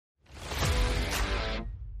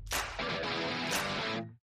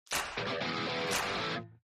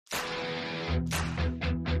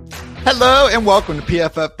Hello and welcome to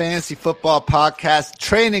PFF Fantasy Football Podcast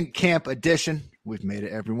Training Camp Edition. We've made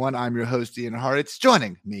it, everyone. I'm your host, Ian Hartitz.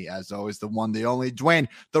 Joining me, as always, the one, the only, Dwayne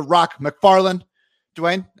 "The Rock" McFarland.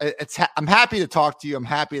 Dwayne, I'm happy to talk to you. I'm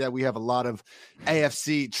happy that we have a lot of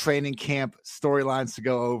AFC training camp storylines to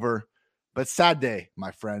go over. But sad day, my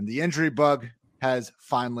friend. The injury bug has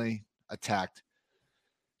finally attacked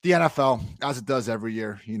the NFL, as it does every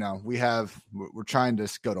year. You know, we're trying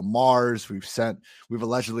to go to Mars. We've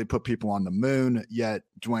allegedly put people on the moon, yet,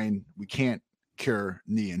 Dwayne, we can't cure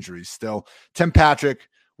knee injuries still. Tim Patrick,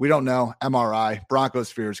 we don't know. MRI.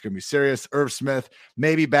 Broncos fear is going to be serious. Irv Smith,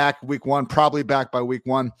 maybe back week one, probably back by week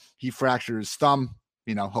one. He fractured his thumb.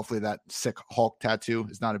 You know, hopefully that sick Hulk tattoo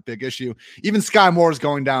is not a big issue. Even Sky Moore is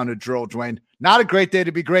going down to drill, Dwayne. Not a great day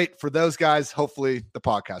to be great for those guys. Hopefully the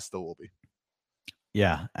podcast still will be.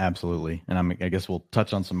 Yeah, absolutely. And I guess we'll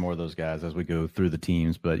touch on some more of those guys as we go through the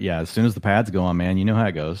teams. But yeah, as soon as the pads go on, man, you know how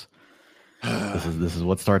it goes. This is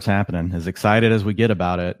what starts happening. As excited as we get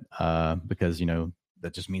about it, because, you know,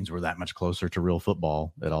 that just means we're that much closer to real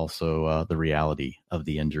football. It also, the reality of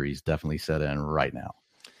the injuries definitely set in right now.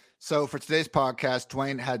 So for today's podcast,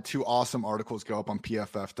 Dwayne had two awesome articles go up on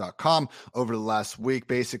PFF.com over the last week.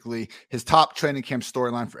 Basically, his top training camp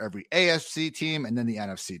storyline for every AFC team and then the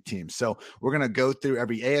NFC team. So we're going to go through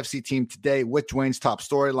every AFC team today with Dwayne's top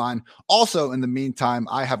storyline. Also, in the meantime,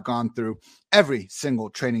 I have gone through every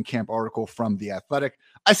single training camp article from The Athletic.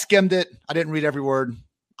 I skimmed it. I didn't read every word.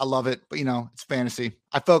 I love it. But, you know, it's fantasy.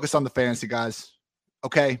 I focus on the fantasy guys.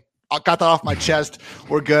 Okay. I got that off my chest.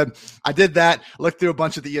 We're good. I did that. Looked through a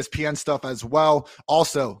bunch of the ESPN stuff as well.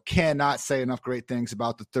 Also, cannot say enough great things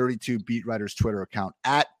about the 32 Beat Writers Twitter account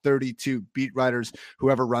at 32 Beat Writers.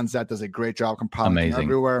 Whoever runs that does a great job compiling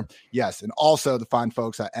everywhere. Yes. And also the fine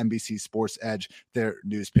folks at NBC Sports Edge, their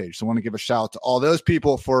news page. So I want to give a shout out to all those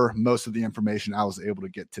people for most of the information I was able to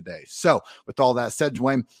get today. So with all that said,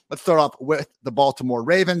 Dwayne, let's start off with the Baltimore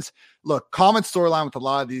Ravens. Look, common storyline with a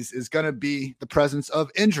lot of these is going to be the presence of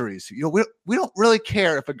injuries. You know, we don't really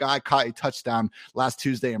care if a guy caught a touchdown last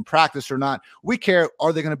Tuesday in practice or not. We care,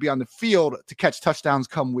 are they going to be on the field to catch touchdowns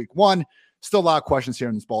come week one? Still a lot of questions here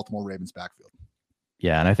in this Baltimore Ravens backfield.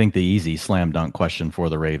 Yeah, and I think the easy slam dunk question for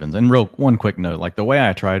the Ravens, and one quick note, like the way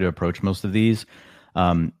I try to approach most of these,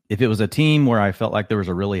 if it was a team where I felt like there was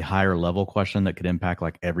a really higher level question that could impact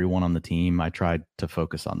like everyone on the team, I tried to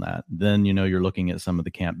focus on that. Then, you know, you're looking at some of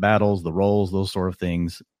the camp battles, the roles, those sort of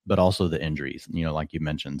things, but also the injuries, you know, like you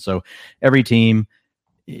mentioned. So every team,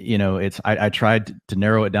 you know, I tried to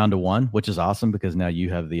narrow it down to one, which is awesome because now you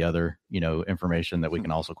have the other, you know, information that we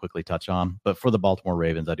can also quickly touch on. But for the Baltimore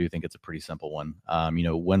Ravens, I do think it's a pretty simple one. You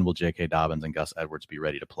know, when will J.K. Dobbins and Gus Edwards be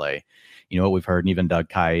ready to play? You know what we've heard, and even Doug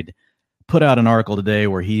Kyed put out an article today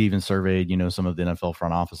where he even surveyed, you know, some of the NFL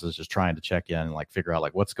front offices just trying to check in and like figure out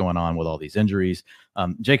like what's going on with all these injuries.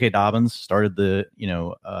 J.K. Dobbins started the, you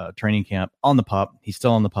know, training camp on the PUP. He's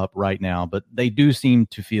still on the PUP right now, but they do seem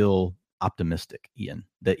to feel optimistic, Ian,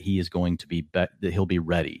 that he is going to be that he'll be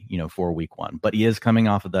ready, you know, for week one. But he is coming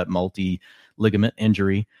off of that multi-ligament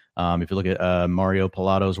injury. If you look at Mario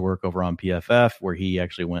Pallato's work over on PFF, where he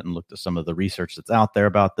actually went and looked at some of the research that's out there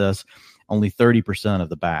about this, only 30% of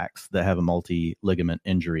the backs that have a multi-ligament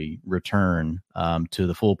injury return to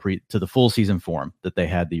the full season form that they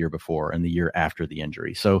had the year before and the year after the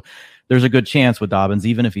injury. So there's a good chance with Dobbins,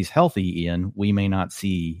 even if he's healthy, Ian, we may not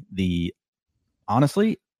see the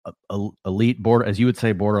honestly elite border, as you would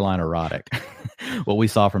say, borderline erotic, what we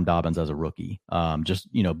saw from Dobbins as a rookie. Just,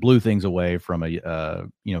 you know, blew things away from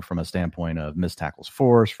from a standpoint of missed tackles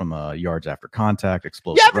force, from a yards after contact,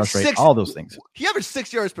 explosive rush rate, all those things. He averaged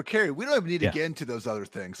 6 yards per carry. We don't even need to get into those other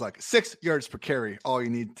things, like 6 yards per carry, all you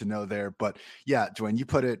need to know there. But yeah, Dwayne, you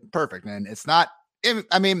put it perfect, man. It's not,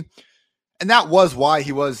 I mean, and that was why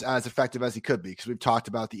he was as effective as he could be, because we've talked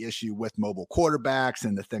about the issue with mobile quarterbacks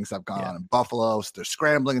and the things that have gone on in Buffalo. So they're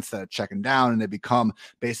scrambling instead of checking down, and they become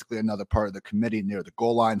basically another part of the committee near the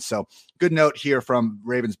goal line. So good note here from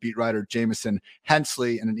Ravens beat writer Jamison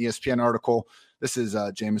Hensley in an ESPN article. This is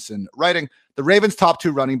Jamison writing. The Ravens' top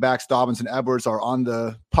two running backs, Dobbins and Edwards, are on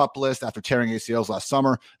the PUP list after tearing ACLs last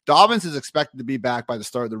summer. Dobbins is expected to be back by the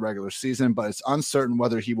start of the regular season, but it's uncertain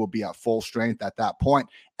whether he will be at full strength at that point.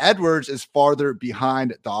 Edwards is farther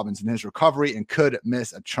behind Dobbins in his recovery and could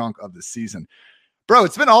miss a chunk of the season. Bro,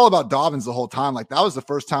 it's been all about Dobbins the whole time. Like, that was the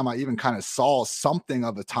first time I even kind of saw something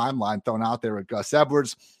of a timeline thrown out there with Gus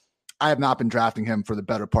Edwards. I have not been drafting him for the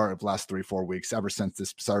better part of the last 3-4 weeks, ever since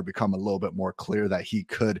this started to become a little bit more clear that he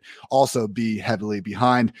could also be heavily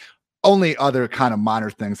behind. only other kind of minor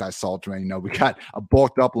things I saw, Dwayne, we got a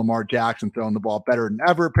bulked up Lamar Jackson throwing the ball better than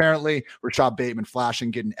ever, apparently. Rashad Bateman flashing,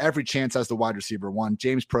 getting every chance as the wide receiver 1.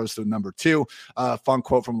 James Prosto, number 2. Fun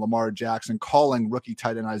quote from Lamar Jackson, calling rookie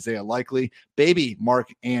tight end Isaiah Likely baby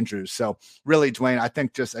Mark Andrews. So really, Dwayne, I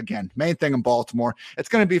think just, again, main thing in Baltimore, it's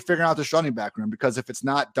going to be figuring out this running back room, because if it's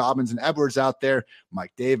not Dobbins and Edwards out there,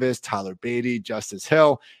 Mike Davis, Tyler Beatty, Justice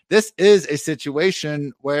Hill, this is a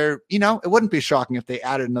situation where, it wouldn't be shocking if they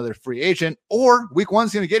added another free agent, or week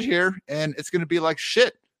 1's going to get here and it's going to be like,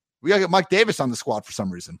 shit, we got to get Mike Davis on the squad for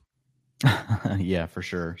some reason. Yeah, for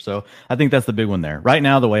sure. So I think that's the big one there. Right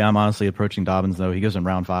now, the way I'm honestly approaching Dobbins, though, he goes in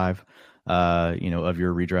round 5, of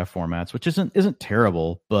your redraft formats, which isn't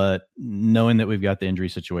terrible, but knowing that we've got the injury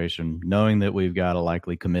situation, knowing that we've got a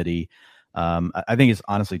likely committee, I think it's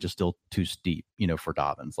honestly just still too steep, for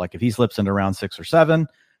Dobbins. Like if he slips into round 6 or 7,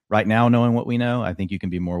 right now, knowing what we know, I think you can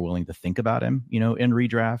be more willing to think about him, in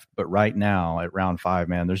redraft. But right now at round 5,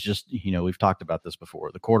 man, there's just, we've talked about this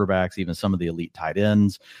before. The quarterbacks, even some of the elite tight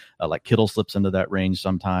ends, like Kittle slips into that range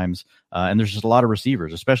sometimes. And there's just a lot of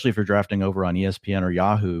receivers, especially if you're drafting over on ESPN or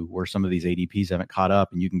Yahoo, where some of these ADPs haven't caught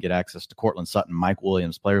up and you can get access to Cortland Sutton, Mike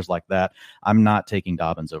Williams, players like that. I'm not taking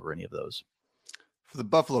Dobbins over any of those. For the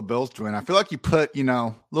Buffalo Bills, Dwayne, I feel like you put,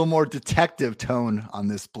 a little more detective tone on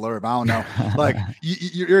this blurb. I don't know. Like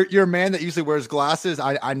you're a man that usually wears glasses.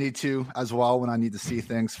 I need to as well when I need to see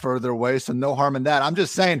things further away. So no harm in that. I'm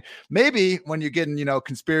just saying, maybe when you're getting,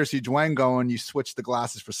 conspiracy Dwayne going, you switch the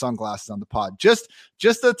glasses for sunglasses on the pod. Just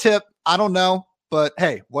a tip. I don't know. But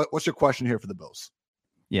hey, what's your question here for the Bills?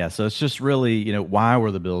 Yeah, so it's just really, why were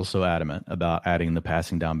the Bills so adamant about adding the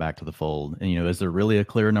passing down back to the fold? And, is there really a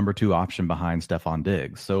clear number 2 option behind Stephon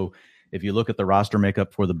Diggs? So if you look at the roster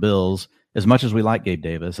makeup for the Bills, as much as we like Gabe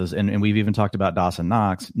Davis, and we've even talked about Dawson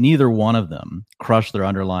Knox, neither one of them crush their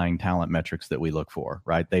underlying talent metrics that we look for,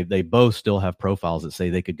 right? They both still have profiles that say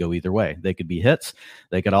they could go either way. They could be hits.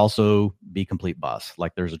 They could also be complete busts.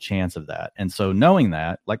 Like there's a chance of that. And so knowing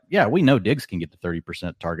that, we know Diggs can get to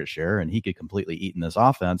 30% target share and he could completely eat in this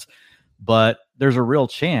offense, but there's a real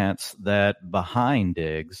chance that behind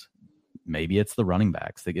Diggs, maybe it's the running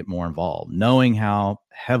backs that get more involved, knowing how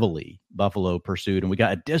heavily Buffalo pursued. And we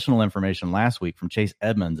got additional information last week from Chase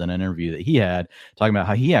Edmonds in an interview that he had talking about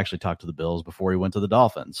how he actually talked to the Bills before he went to the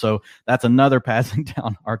Dolphins. So that's another passing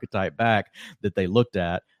down archetype back that they looked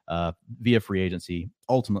at via free agency.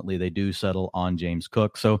 Ultimately, they do settle on James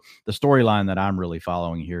Cook. So the storyline that I'm really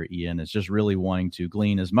following here, Ian, is just really wanting to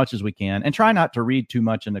glean as much as we can and try not to read too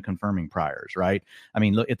much into confirming priors, right? I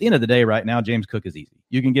mean, look, at the end of the day, right now, James Cook is easy.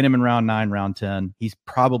 You can get him in round 9, round 10. He's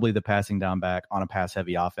probably the passing down back on a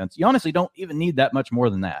pass-heavy offense. You honestly don't even need that much more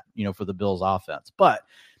than that, for the Bills offense. But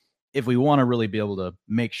if we want to really be able to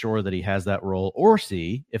make sure that he has that role, or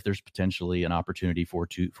see if there's potentially an opportunity for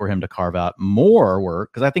him to carve out more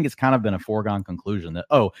work, because I think it's kind of been a foregone conclusion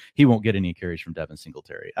that, he won't get any carries from Devin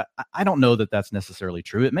Singletary. I don't know that that's necessarily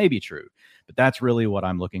true. It may be true, but that's really what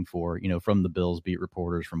I'm looking for, from the Bills beat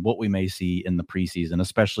reporters, from what we may see in the preseason,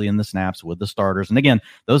 especially in the snaps with the starters. And again,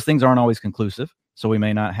 those things aren't always conclusive, so we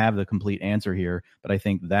may not have the complete answer here, but I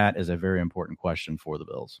think that is a very important question for the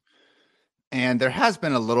Bills. And there has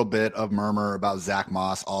been a little bit of murmur about Zach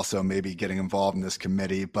Moss also maybe getting involved in this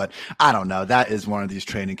committee, but I don't know. That is one of these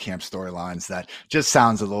training camp storylines that just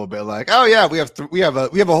sounds a little bit like, oh yeah, we have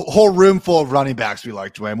a whole room full of running backs we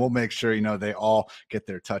like, Dwayne. We'll make sure they all get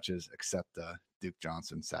their touches except Duke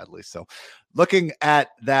Johnson, sadly. So looking at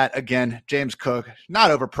that again, James Cook, not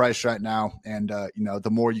overpriced right now. And, the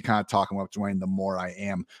more you kind of talk him up, Dwayne, the more I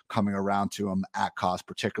am coming around to him at cost,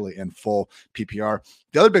 particularly in full PPR.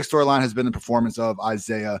 The other big storyline has been the performance of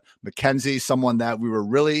Isaiah McKenzie, someone that we were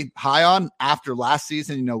really high on after last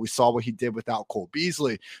season. We saw what he did without Cole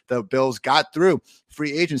Beasley. The Bills got through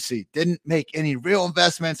free agency, didn't make any real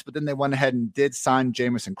investments, but then they went ahead and did sign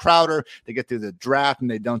Jamison Crowder. They get through the draft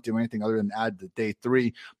and they don't do anything other than add the day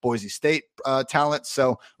 3 Boise State talent.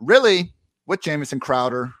 So really with Jamison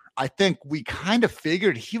Crowder, I think we kind of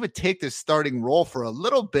figured he would take this starting role for a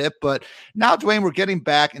little bit, but now, Dwayne, we're getting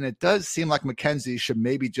back, and it does seem like McKenzie should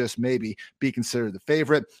maybe, just maybe, be considered the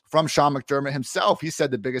favorite. From Sean McDermott himself, he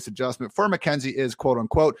said the biggest adjustment for McKenzie is, quote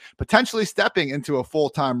unquote, potentially stepping into a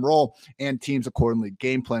full-time role, and teams accordingly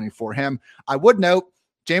game planning for him. I would note,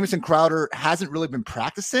 Jamison Crowder hasn't really been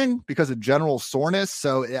practicing because of general soreness,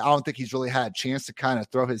 so I don't think he's really had a chance to kind of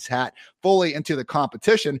throw his hat fully into the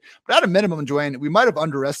competition. But at a minimum, Dwayne, we might have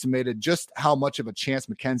underestimated just how much of a chance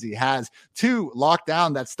McKenzie has to lock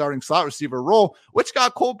down that starting slot receiver role, which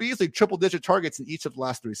got Cole Beasley triple-digit targets in each of the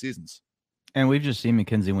last 3 seasons. And we've just seen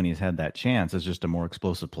McKenzie when he's had that chance as just a more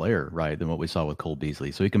explosive player, right, than what we saw with Cole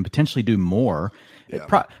Beasley. So he can potentially do more. Yeah.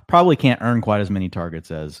 It probably can't earn quite as many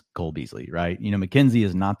targets as Cole Beasley, right? McKenzie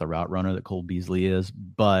is not the route runner that Cole Beasley is,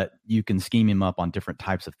 but you can scheme him up on different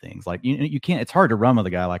types of things. Like you can't. It's hard to run with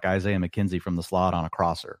a guy like Isaiah McKenzie from the slot on a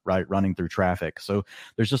crosser, right, running through traffic. So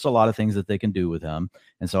there's just a lot of things that they can do with him.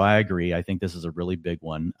 And so I agree. I think this is a really big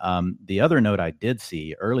one. The other note I did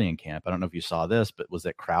see early in camp, I don't know if you saw this, but was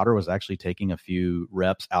that Crowder was actually taking a few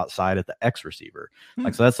reps outside at the X receiver.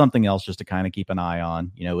 So that's something else just to kind of keep an eye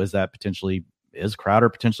on. Is Crowder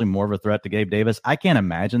potentially more of a threat to Gabe Davis? I can't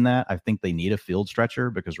imagine that. I think they need a field stretcher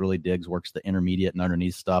because really Diggs works the intermediate and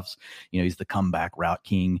underneath stuffs. He's the comeback route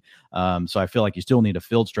king. So I feel like you still need a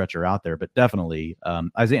field stretcher out there, but definitely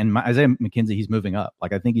Isaiah McKenzie, he's moving up.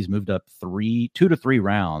 Like I think he's moved up 2 to 3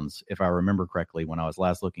 rounds, if I remember correctly, when I was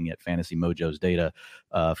last looking at Fantasy Mojo's data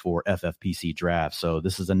for FFPC draft. So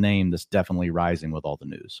this is a name that's definitely rising with all the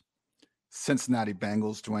news. Cincinnati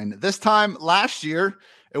Bengals, Dwayne. This time last year,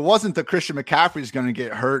 it wasn't that Christian McCaffrey's going to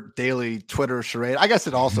get hurt daily Twitter charade. I guess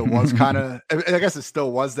it also was I guess it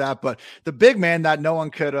still was that, but the big man that no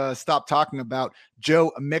one could stop talking about,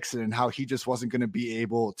 Joe Mixon, and how he just wasn't going to be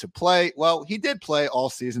able to play. Well, he did play all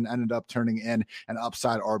season, ended up turning in an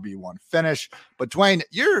upside RB1 finish. But Dwayne,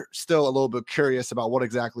 you're still a little bit curious about what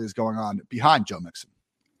exactly is going on behind Joe Mixon.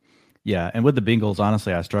 Yeah. And with the Bengals,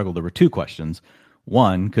 honestly, I struggled. There were 2 questions.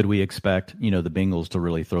 One, could we expect, the Bengals to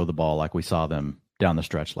really throw the ball like we saw them down the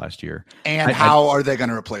stretch last year? And how are they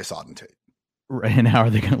going to replace Auden Tate? Right, and how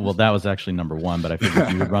are they going to? Well, that was actually number 1, but I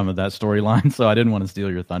figured you would run with that storyline, so I didn't want to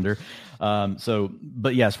steal your thunder.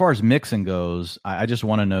 But yeah, as far as Mixon goes, I just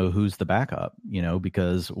want to know who's the backup,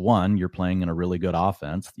 because 1, you're playing in a really good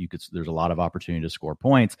offense. There's a lot of opportunity to score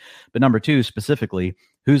points. But number 2, specifically,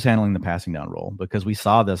 who's handling the passing down role? Because we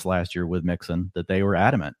saw this last year with Mixon, that they were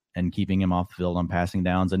adamant and keeping him off the field on passing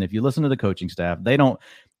downs. And if you listen to the coaching staff, they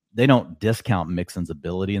don't discount Mixon's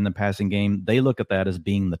ability in the passing game. They look at that as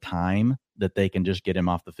being the time that they can just get him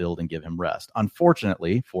off the field and give him rest.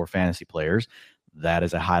 Unfortunately, for fantasy players, that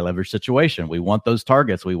is a high leverage situation. We want those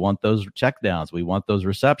targets. We want those checkdowns. We want those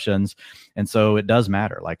receptions. And so it does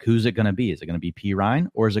matter. Like, who's it going to be? Is it going to be P.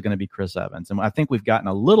 Ryan or is it going to be Chris Evans? And I think we've gotten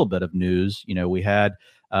a little bit of news. We had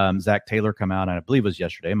Zach Taylor come out, and I believe it was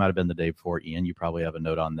yesterday. It might have been the day before. Ian, you probably have a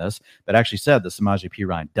note on this, but actually said that Samaje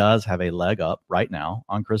Perine does have a leg up right now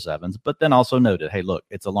on Chris Evans, but then also noted, hey, look,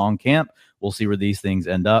 it's a long camp. We'll see where these things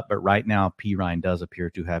end up. But right now, Perine does appear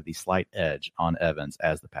to have the slight edge on Evans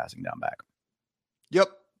as the passing down back. Yep.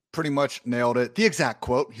 Pretty much nailed it. The exact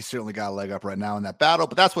quote. He's certainly got a leg up right now in that battle,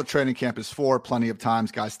 but that's what training camp is for. Plenty of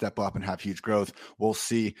times guys step up and have huge growth. We'll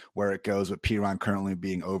see where it goes with Perine currently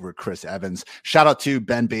being over Chris Evans. Shout out to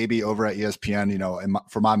Ben Baby over at ESPN, and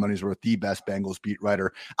for my money's worth, the best Bengals beat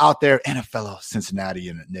writer out there, and a fellow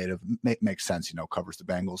Cincinnati native. Makes sense, covers the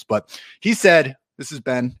Bengals. But he said, this is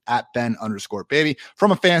Ben at Ben_baby.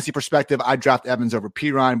 From a fantasy perspective, I draft Evans over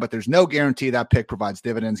Perine, but there's no guarantee that pick provides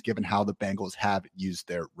dividends given how the Bengals have used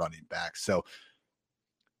their running back. So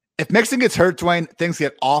if Mixon gets hurt, Dwayne, things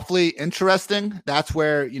get awfully interesting. That's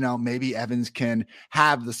where, maybe Evans can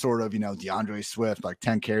have the sort of, DeAndre Swift, like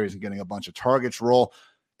 10 carries and getting a bunch of targets role.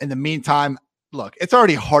 In the meantime, look, it's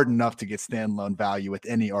already hard enough to get standalone value with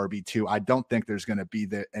any RB2. I don't think there's going to be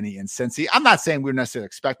any incentive. I'm not saying we're necessarily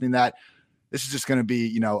expecting that. This is just going to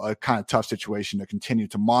be, a kind of tough situation to continue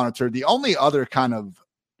to monitor. The only other kind of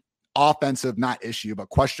offensive, not issue, but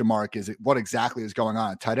question mark is what exactly is going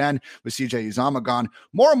on at tight end with CJ Uzomah gone.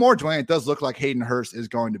 More and more, Dwayne, it does look like Hayden Hurst is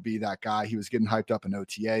going to be that guy. He was getting hyped up in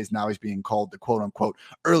OTAs. Now he's being called the quote unquote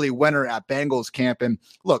early winner at Bengals camp. And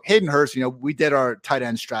look, Hayden Hurst, we did our tight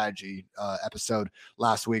end strategy episode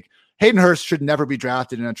last week. Hayden Hurst should never be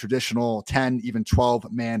drafted in a traditional 10, even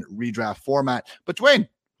 12-man redraft format. But Dwayne,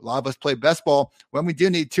 a lot of us play best ball when we do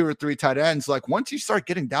need 2 or 3 tight ends. Like, once you start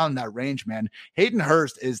getting down in that range, man, Hayden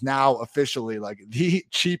Hurst is now officially like the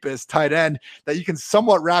cheapest tight end that you can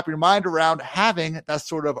somewhat wrap your mind around, having that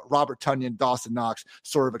sort of Robert Tonyan, Dawson Knox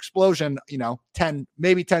sort of explosion, 10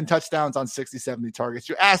 touchdowns on 60, 70 targets.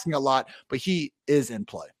 You're asking a lot, but he is in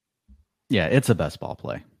play. Yeah, it's a best ball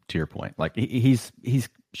play, to your point. Like, he's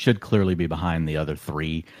should clearly be behind the other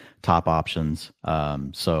 3 top options.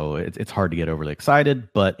 So it's hard to get overly excited,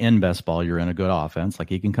 but in best ball, you're in a good offense. Like,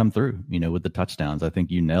 he can come through, with the touchdowns. I think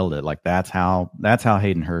you nailed it. Like, that's how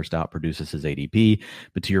Hayden Hurst outproduces his ADP.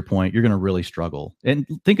 But to your point, you're going to really struggle. And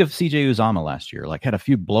think of CJ Uzomah last year, like, had a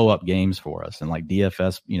few blow up games for us, and like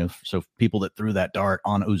DFS, so people that threw that dart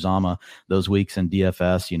on Uzomah those weeks in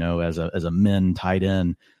DFS, as a men tight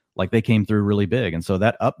end, like they came through really big. And so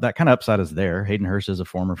that kind of upside is there. Hayden Hurst is a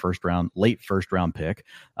former late first round pick.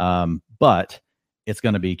 But it's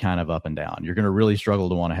going to be kind of up and down. You're going to really struggle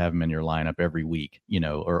to want to have him in your lineup every week,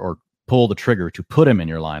 or pull the trigger to put him in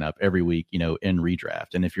your lineup every week, in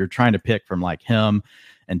redraft. And if you're trying to pick from like him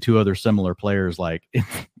and two other similar players, like,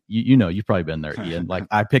 you've probably been there, Ian. Like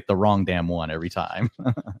I picked the wrong damn one every time.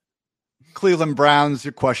 Cleveland Browns,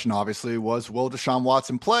 your question obviously was, will Deshaun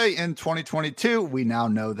Watson play in 2022? We now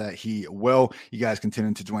know that he will. You guys can tune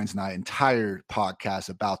into Dwayne's and I entire podcast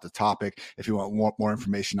about the topic if you want more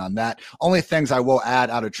information on that. Only things I will add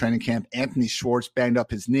out of training camp, Anthony Schwartz banged up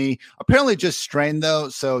his knee. Apparently just strained though,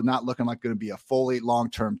 so not looking like going to be a fully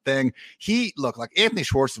long-term thing. He looked like Anthony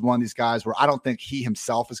Schwartz is one of these guys where I don't think he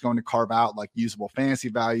himself is going to carve out like usable fantasy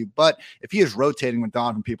value, but if he is rotating with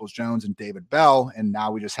Donovan Peoples-Jones and David Bell, and now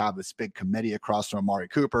we just have this big committee across from Amari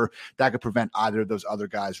Cooper, that could prevent either of those other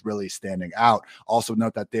guys really standing out. Also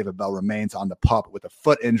note that David Bell remains on the PUP with a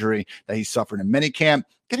foot injury that he suffered in minicamp,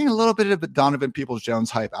 getting a little bit of the Donovan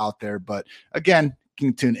Peoples-Jones hype out there. But again, you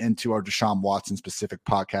can tune into our Deshaun Watson specific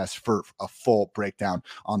podcast for a full breakdown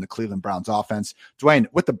on the Cleveland Browns offense. Dwayne,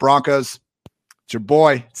 with the Broncos, it's your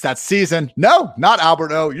boy. It's that season. No, not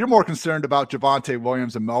Albert O. You're more concerned about Javonte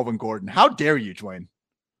Williams and Melvin Gordon. How dare you, Dwayne?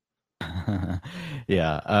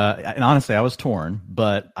 Yeah. And honestly, I was torn,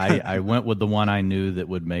 but I went with the one I knew that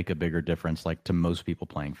would make a bigger difference, like to most people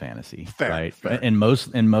playing fantasy. Fair. In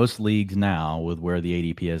most leagues now, with where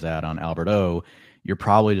the ADP is at on Albert O, you're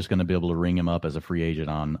probably just going to be able to ring him up as a free agent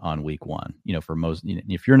on week one. For most,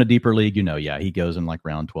 if you're in a deeper league, he goes in like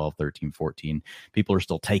round 12, 13, 14. People are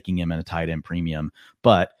still taking him in a tight end premium,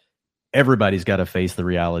 but everybody's got to face the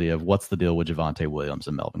reality of what's the deal with Javonte Williams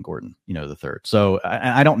and Melvin Gordon, the third. So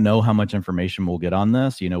I don't know how much information we'll get on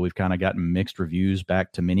this. We've kind of gotten mixed reviews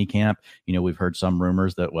back to minicamp. We've heard some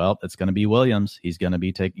rumors that, well, it's going to be Williams. He's going to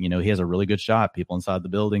be taking, he has a really good shot. People inside the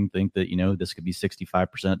building think that, this could be 65%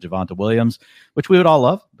 Javonte Williams, which we would all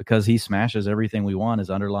love because he smashes everything we want. His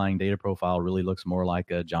underlying data profile really looks more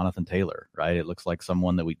like a Jonathan Taylor, right? It looks like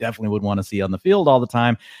someone that we definitely would want to see on the field all the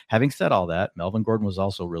time. Having said all that, Melvin Gordon was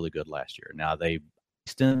also really good last year. Now they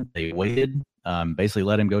waited, basically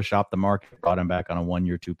let him go shop the market, brought him back on a 1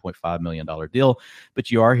 year, $2.5 million deal. But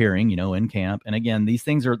you are hearing, in camp. And again, this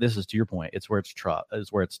is to your point. It's where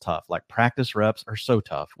it's tough. Like practice reps are so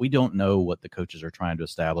tough. We don't know what the coaches are trying to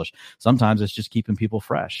establish. Sometimes it's just keeping people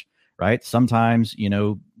fresh, right? Sometimes,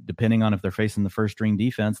 depending on if they're facing the first string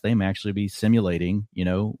defense, they may actually be simulating,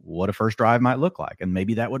 what a first drive might look like. And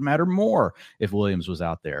maybe that would matter more if Williams was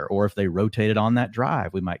out there, or if they rotated on that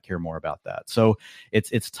drive, we might care more about that. So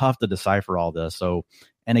it's tough to decipher all this. So,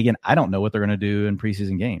 and again, I don't know what they're going to do in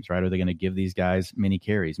preseason games, right? Are they going to give these guys many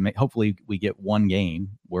carries? Hopefully we get one game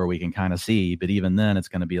where we can kind of see, but even then it's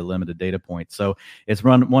going to be a limited data point. So it's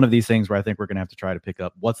one of these things where I think we're going to have to try to pick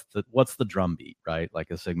up what's the drum beat, right?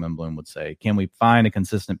 Like as Sigmund Bloom would say, can we find a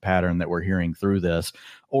consistent pattern that we're hearing through this,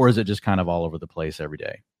 or is it just kind of all over the place every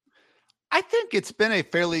day? I think it's been a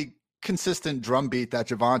fairly consistent drumbeat that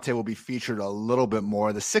Javonte will be featured a little bit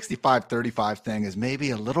more. The 65-35 thing is maybe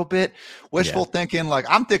a little bit wishful thinking. Like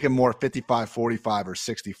I'm thinking more 55-45 or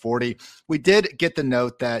 60-40. We did get the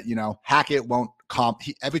note that, Hackett won't comp.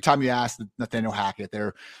 Every time you ask Nathaniel Hackett,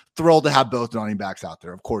 they're thrilled to have both running backs out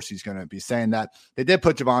there. Of course, he's going to be saying that. They did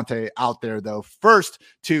put Javonte out there, though, first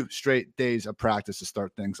 2 straight days of practice to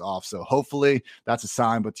start things off. So hopefully that's a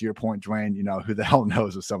sign. But to your point, Dwayne, who the hell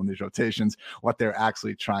knows with some of these rotations, what they're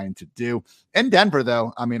actually trying to do. In Denver,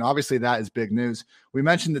 though, obviously that is big news. We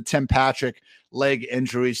mentioned the Tim Patrick leg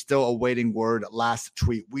injury, still awaiting word. Last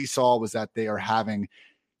tweet we saw was that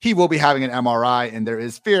he will be having an MRI, and there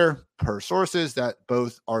is fear, per sources, that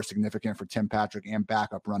both are significant for Tim Patrick and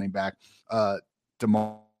backup running back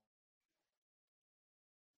DeMar.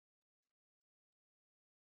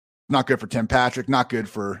 Not good for Tim Patrick, not good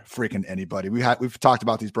for freaking anybody. We've talked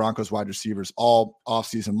about these Broncos wide receivers all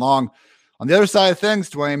offseason long. On the other side of things,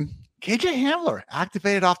 Dwayne, KJ Hamler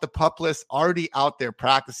activated off the PUP list, already out there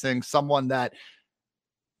practicing, someone that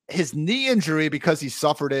his knee injury, because he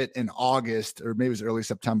suffered it in August, or maybe it was early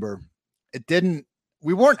September,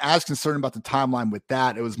 we weren't as concerned about the timeline with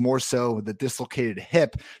that. It was more so the dislocated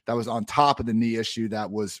hip that was on top of the knee issue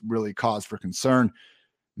that was really cause for concern.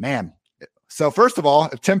 Man. So first of all,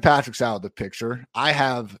 if Tim Patrick's out of the picture, I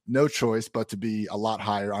have no choice but to be a lot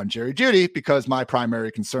higher on Jerry Jeudy, because my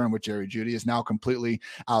primary concern with Jerry Jeudy is now completely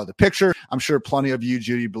out of the picture. I'm sure plenty of you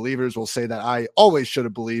Jeudy believers will say that I always should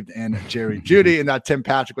have believed in Jerry Jeudy and that Tim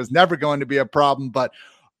Patrick was never going to be a problem. But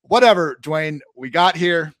whatever, Dwayne, we got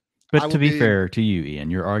here. But to be fair to you,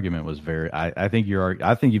 Ian, your argument was I think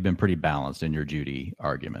you've been pretty balanced in your Jeudy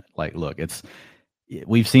argument. Like, look,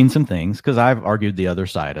 we've seen some things because I've argued the other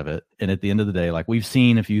side of it. And at the end of the day, like we've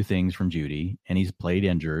seen a few things from Jeudy and he's played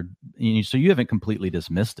injured. So you haven't completely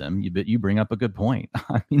dismissed him, but you bring up a good point.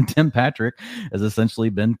 I mean, Tim Patrick has essentially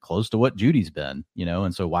been close to what Judy's been,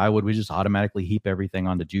 and so why would we just automatically heap everything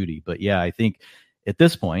onto Jeudy? But yeah, I think at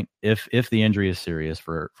this point, if the injury is serious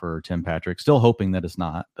for Tim Patrick, still hoping that it's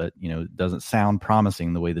not, but it doesn't sound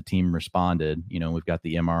promising the way the team responded. We've got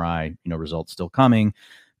the MRI, results still coming.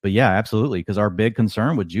 But yeah, absolutely. Because our big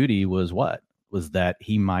concern with Jeudy was that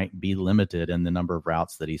he might be limited in the number of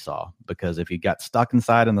routes that he saw. Because if he got stuck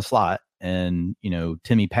inside in the slot and,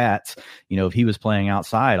 Timmy Pats, if he was playing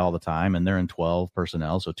outside all the time and they're in 12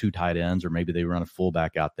 personnel, so 2 tight ends, or maybe they run a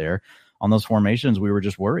fullback out there on those formations, we were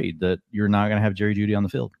just worried that you're not going to have Jerry Jeudy on the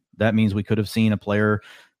field. That means we could have seen a player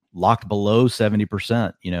locked below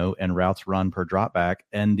 70%, and routes run per drop back.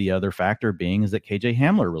 And the other factor being is that KJ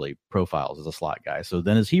Hamler really profiles as a slot guy. So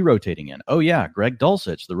then is he rotating in? Oh yeah. Greg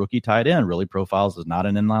Dulcich, the rookie tight end, really profiles as not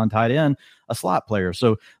an inline tight end, a slot player.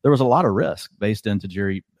 So there was a lot of risk baked into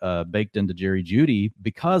Jerry Jeudy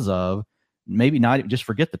because of maybe not just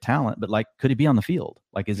forget the talent, but like, could he be on the field?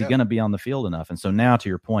 Like, is he going to be on the field enough? And so now to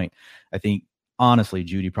your point, I think, honestly,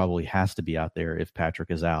 Jeudy probably has to be out there if Patrick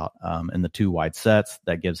is out. In the 2 wide sets,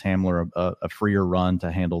 that gives Hamler a freer run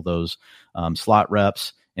to handle those slot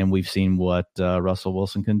reps. And we've seen what Russell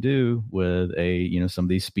Wilson can do with some of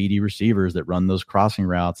these speedy receivers that run those crossing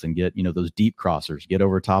routes and get, those deep crossers, get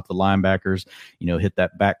over top the linebackers, hit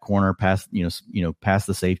that back corner past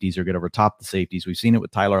the safeties or get over top the safeties. We've seen it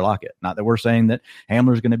with Tyler Lockett. Not that we're saying that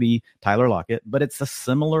Hamler's going to be Tyler Lockett, but it's a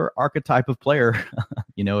similar archetype of player,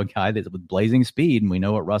 a guy that's with blazing speed, and we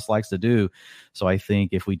know what Russ likes to do. So I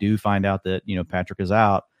think if we do find out that, Patrick is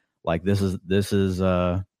out, like this is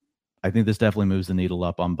I think this definitely moves the needle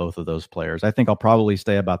up on both of those players. I think I'll probably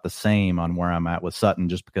stay about the same on where I'm at with Sutton,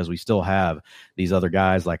 just because we still have these other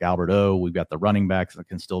guys like Albert O. We've got the running backs that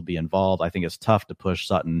can still be involved. I think it's tough to push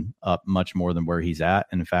Sutton up much more than where he's at.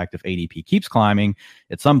 And in fact, if ADP keeps climbing,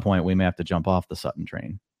 at some point we may have to jump off the Sutton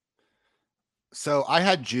train. So I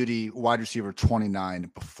had Jeudy wide receiver 29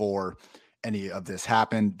 before any of this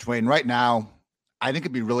happened. Dwayne, right now, I think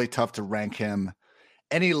it'd be really tough to rank him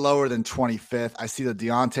any lower than 25th. I see the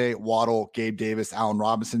Deontay, Waddle, Gabe Davis, Allen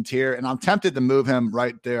Robinson tier, and I'm tempted to move him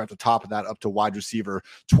right there at the top of that up to wide receiver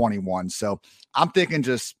 21. So I'm thinking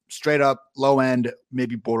just straight up low end,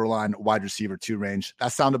 maybe borderline wide receiver 2 range.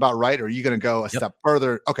 That sound about right? Or are you going to go a step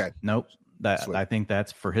further? Okay. Nope. I think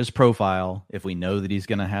that's for his profile. If we know that he's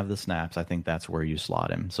going to have the snaps, I think that's where you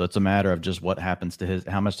slot him. So it's a matter of just what happens to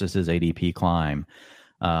how much does his ADP climb?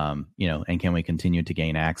 And can we continue to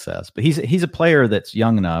gain access? But he's a player that's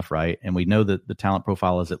young enough, right? And we know that the talent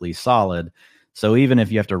profile is at least solid. So even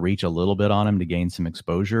if you have to reach a little bit on him to gain some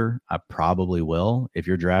exposure, I probably will. If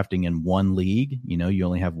you're drafting in one league, you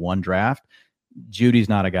only have one draft. Judy's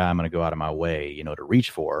not a guy I'm going to go out of my way, to reach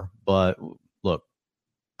for. But look,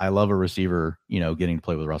 I love a receiver, getting to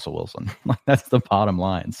play with Russell Wilson. That's the bottom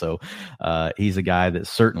line. So he's a guy that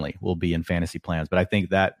certainly will be in fantasy plans. But I think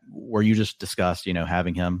that where you just discussed,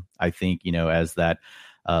 having him, I think, as that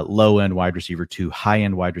low end wide receiver 2, high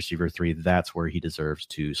end wide receiver 3, that's where he deserves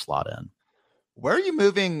to slot in. Where are you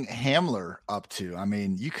moving Hamler up to? I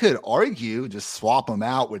mean, you could argue just swap him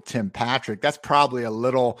out with Tim Patrick. That's probably a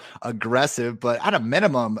little aggressive, but at a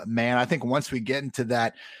minimum, man, I think once we get into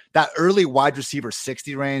that early wide receiver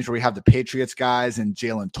 60 range where we have the Patriots guys and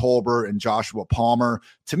Jalen Tolbert and Joshua Palmer,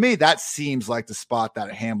 to me, that seems like the spot that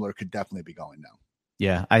Hamler could definitely be going now.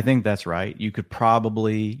 Yeah, I think that's right. You could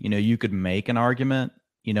probably, you could make an argument.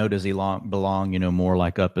 Does he belong, more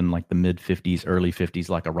like up in like the mid 50s, early 50s,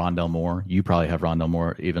 like a Rondell Moore? You probably have Rondell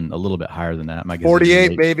Moore even a little bit higher than that. My guess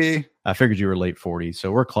 48, baby. I figured you were late 40s.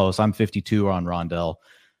 So we're close. I'm 52 on Rondell.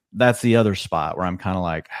 That's the other spot where I'm kind of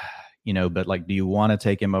like, but like, do you want to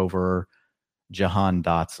take him over Jahan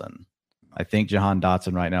Dotson? I think Jahan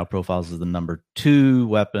Dotson right now profiles as the number 2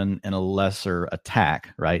 weapon in a lesser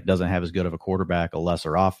attack, right? Doesn't have as good of a quarterback, a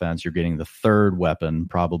lesser offense. You're getting the 3rd weapon,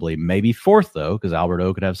 probably maybe 4th though, because Albert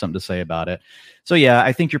O could have something to say about it. So yeah,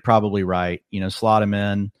 I think you're probably right. Slot him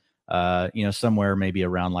in, somewhere maybe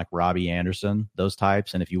around like Robbie Anderson, those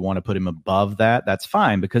types. And if you want to put him above that, that's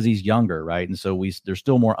fine because he's younger, right? And so there's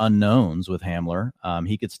still more unknowns with Hamler.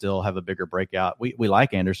 He could still have a bigger breakout. We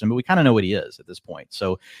like Anderson, but we kind of know what he is at this point.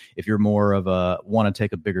 So if you're more of a want to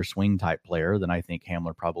take a bigger swing type player, then I think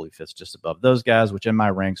Hamler probably fits just above those guys, which in my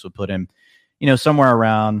ranks would put him, somewhere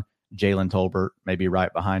around Jalen Tolbert, maybe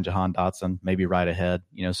right behind Jahan Dotson, maybe right ahead,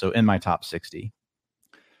 so in my top 60.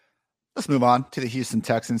 Let's move on to the Houston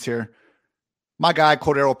Texans here. My guy,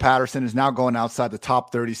 Cordero Patterson, is now going outside the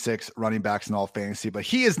top 36 running backs in all of fantasy, but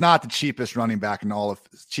he is not the cheapest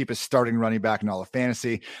cheapest starting running back in all of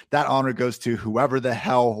fantasy. That honor goes to whoever the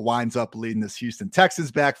hell winds up leading this Houston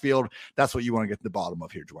Texans backfield. That's what you want to get to the bottom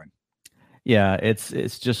of here, Dwayne. Yeah, it's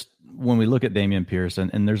just when we look at Dameon Pierce,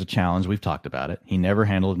 and there's a challenge. We've talked about it. He never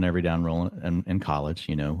handled an every down role in college.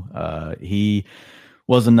 He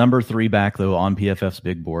was a number 3 back, though, on PFF's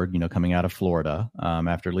big board, coming out of Florida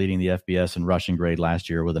after leading the FBS in rushing grade last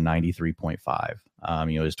year with a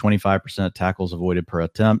 93.5. His 25% tackles avoided per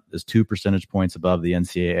attempt is 2 percentage points above the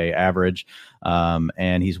NCAA average.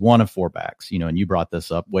 And he's one of 4 backs, and you brought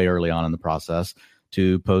this up way early on in the process,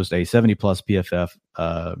 to post a 70-plus PFF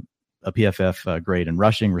grade in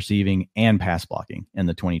rushing, receiving, and pass blocking in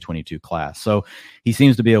the 2022 class. So he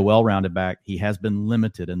seems to be a well-rounded back. He has been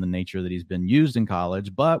limited in the nature that he's been used in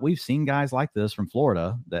college, but we've seen guys like this from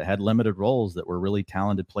Florida that had limited roles that were really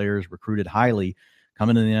talented players, recruited highly,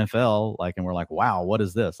 coming to the NFL, and we're like, wow, what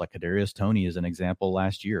is this? Like Kadarius Toney is an example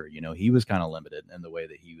last year. He was kind of limited in the way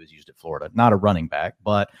that he was used at Florida. Not a running back,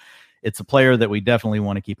 but it's a player that we definitely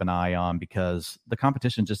want to keep an eye on because the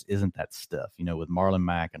competition just isn't that stiff, with Marlon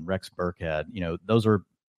Mack and Rex Burkhead,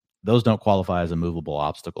 those don't qualify as immovable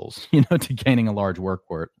obstacles, to gaining a large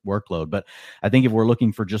workload. But I think if we're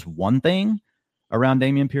looking for just one thing around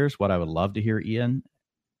Dameon Pierce, what I would love to hear, Ian,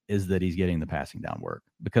 is that he's getting the passing down work,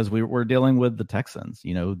 because we're dealing with the Texans.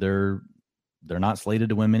 They're not slated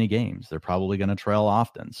to win many games. They're probably going to trail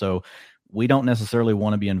often. So we don't necessarily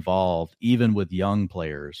want to be involved, even with young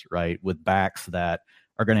players, right, with backs that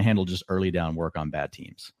are going to handle just early down work on bad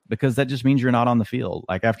teams, because that just means you're not on the field.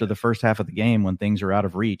 Like after the first half of the game, when things are out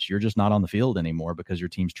of reach, you're just not on the field anymore because your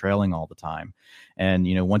team's trailing all the time. And,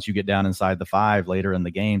 once you get down inside the 5 later in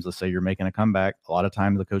the games, let's say you're making a comeback, a lot of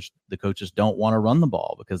times the coaches don't want to run the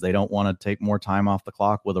ball because they don't want to take more time off the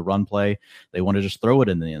clock with a run play. They want to just throw it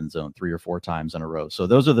in the end zone 3 or 4 times in a row. So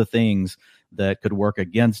those are the things that could work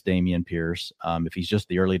against Dameon Pierce if he's just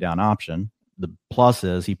the early down option. The plus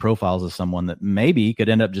is he profiles as someone that maybe could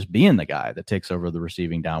end up just being the guy that takes over the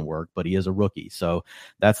receiving down work, but he is a rookie. So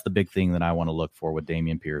that's the big thing that I want to look for with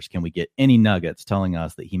Dameon Pierce. Can we get any nuggets telling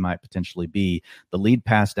us that he might potentially be the lead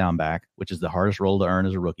pass down back, which is the hardest role to earn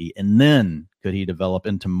as a rookie? And then could he develop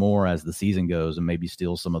into more as the season goes and maybe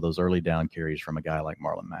steal some of those early down carries from a guy like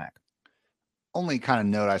Marlon Mack? Only kind of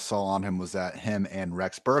note I saw on him was that him and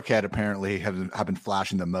Rex Burkhead apparently have been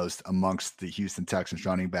flashing the most amongst the Houston Texans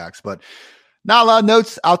running backs, but not a lot of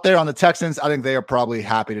notes out there on the Texans. I think they are probably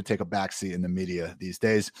happy to take a backseat in the media these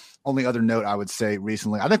days. Only other note I would say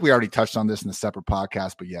recently, I think we already touched on this in a separate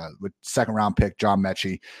podcast, but yeah, with 2nd round pick John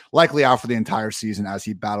Mechie likely out for the entire season as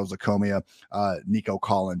he battles leukemia. Nico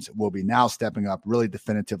Collins will be now stepping up really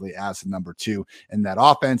definitively as the number 2 in that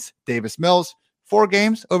offense. Davis Mills, 4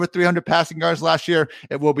 games, over 300 passing yards last year.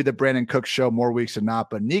 It will be the Brandon Cook show more weeks or not,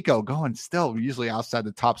 but Nico going still usually outside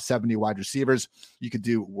the top 70 wide receivers. You could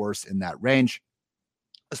do worse in that range.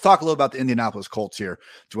 Let's talk a little about the Indianapolis Colts here,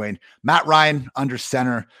 Dwayne. Matt Ryan under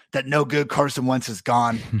center. That no good Carson Wentz is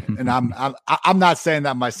gone, and I'm not saying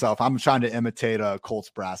that myself. I'm trying to imitate Colts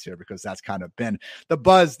brass here because that's kind of been the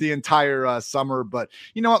buzz the entire summer. But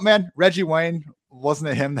you know what, man? Reggie Wayne. Wasn't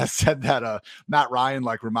it him that said that Matt Ryan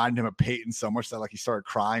reminded him of Peyton so much that he started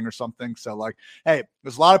crying or something? So hey,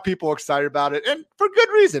 there's a lot of people excited about it, and for good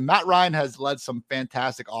reason. Matt Ryan has led some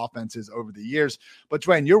fantastic offenses over the years, but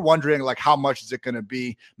Dwayne, you're wondering how much is it going to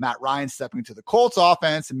be Matt Ryan stepping into the Colts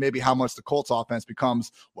offense, and maybe how much the Colts offense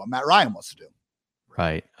becomes what Matt Ryan wants to do.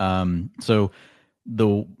 Right. So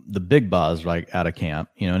the big buzz out of camp,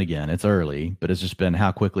 and again, it's early, but it's just been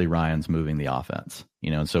how quickly Ryan's moving the offense,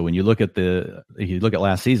 and so when you look at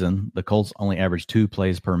last season, the Colts only averaged 2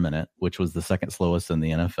 plays per minute, which was the 2nd slowest in the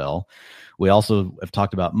NFL. We also have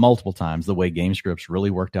talked about multiple times the way game scripts really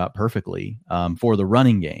worked out perfectly for the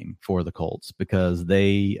running game for the Colts, because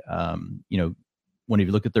they, when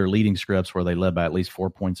you look at their leading scripts where they led by at least 4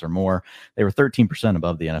 points or more, they were 13%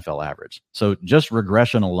 above the NFL average. So just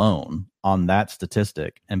regression alone on that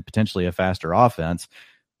statistic and potentially a faster offense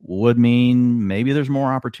would mean maybe there's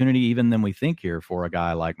more opportunity even than we think here for a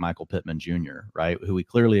guy like Michael Pittman Jr., right, who we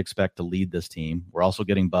clearly expect to lead this team. We're also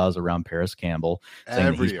getting buzz around Paris Campbell,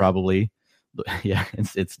 saying that he's probably,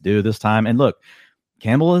 it's due this time. And look,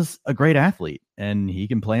 Campbell is a great athlete and he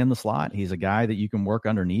can play in the slot. He's a guy that you can work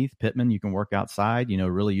underneath. Pittman, you can work outside,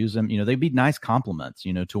 really use him. They'd be nice complements,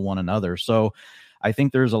 to one another. So I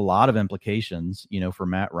think there's a lot of implications, for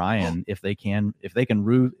Matt Ryan, if they can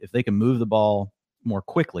move the ball more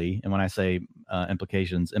quickly. And when I say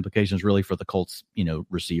implications really for the Colts,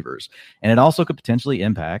 receivers. And it also could potentially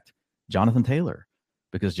impact Jonathan Taylor.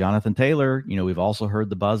 because Jonathan Taylor, we've also heard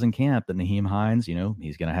the buzz in camp that Nyheim Hines,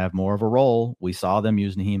 he's going to have more of a role. We saw them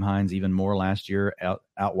use Nyheim Hines even more last year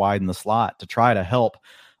out wide in the slot to try to help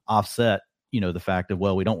offset, the fact of,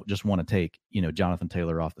 well, we don't just want to take, Jonathan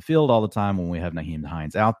Taylor off the field all the time when we have Nyheim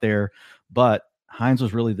Hines out there. But Hines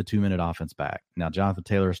was really the 2-minute offense back. Now, Jonathan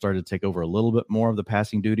Taylor started to take over a little bit more of the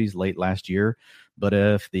passing duties late last year. But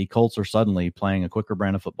if the Colts are suddenly playing a quicker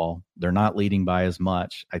brand of football, they're not leading by as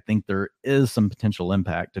much. I think there is some potential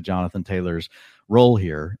impact to Jonathan Taylor's role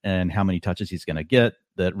here and how many touches he's going to get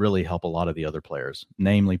that really help a lot of the other players,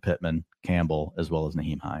 namely Pittman, Campbell, as well as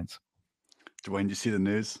Nyheim Hines. Dwayne, do you see the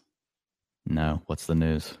news? No. What's the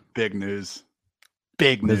news? Big news.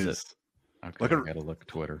 Big news. Is it? Okay, I got to look at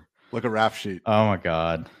Twitter. Look at Rap Sheet. Oh, my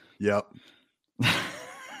God. Yep.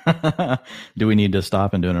 Do we need to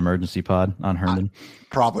stop and do an emergency pod on Herndon?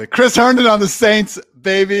 Probably. Chris Herndon on the Saints,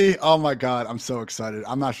 baby. Oh, my God. I'm so excited.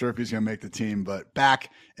 I'm not sure if he's going to make the team, but back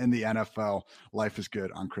in the NFL, life is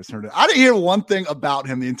good on Chris Herndon. I didn't hear one thing about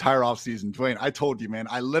him the entire offseason. Dwayne, I told you, man,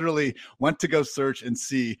 I literally went to go search and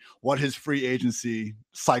see what his free agency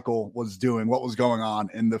cycle was doing, what was going on.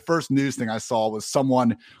 And the first news thing I saw was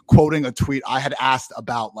someone quoting a tweet I had asked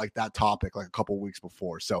about like that topic like a couple weeks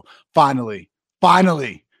before. So finally,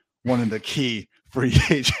 one of the key free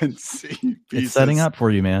agency pieces. It's setting up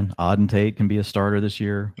for you, man. Auden Tate can be a starter this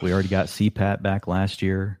year. We already got CPAT back last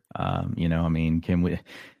year. Can we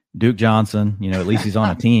Duke Johnson, at least he's on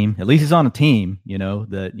a team. At least he's on a team,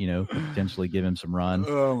 that, potentially give him some run.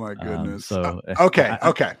 Oh my goodness. Okay.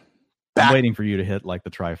 I'm waiting for you to hit like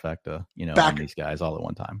the trifecta, on these guys all at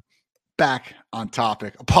one time. Back on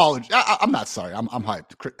topic. Apology. I'm not sorry. I'm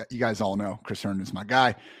hyped. You guys all know Chris Herndon is my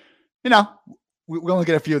guy. We only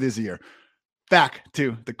get a few of these a year. Back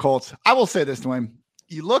to the Colts. I will say this, Dwayne.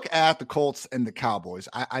 You look at the Colts and the Cowboys.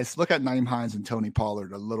 I look at Nyheim Hines and Tony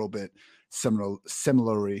Pollard a little bit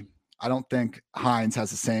similarly. I don't think Hines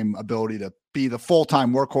has the same ability to be the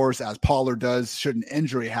full-time workhorse as Pollard does should an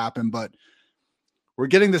injury happen, but we're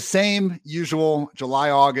getting the same usual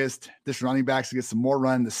July, August. This running back's to get some more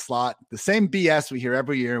run in the slot. The same BS we hear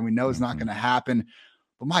every year, and we know it's not going to happen.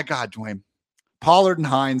 But my God, Dwayne, Pollard and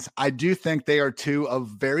Hines, I do think they are two of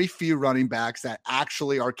very few running backs that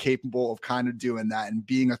actually are capable of kind of doing that and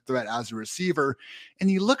being a threat as a receiver. And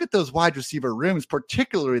you look at those wide receiver rooms,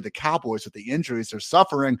 particularly the Cowboys with the injuries they're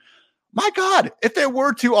suffering. My God, if there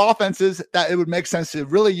were two offenses that it would make sense to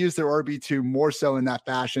really use their RB2 more so in that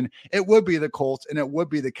fashion, it would be the Colts and it would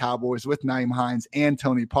be the Cowboys with Nyheim Hines and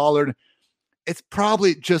Tony Pollard. It's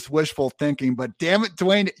probably just wishful thinking, but damn it,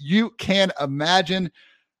 Dwayne, you can imagine.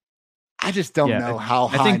 I just don't know how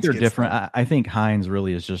Hines. I think they're different. I think Hines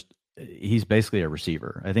really is he's basically a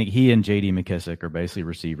receiver. I think he and J.D. McKissick are basically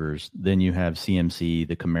receivers. Then you have CMC,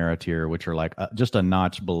 the Kamara tier, which are like just a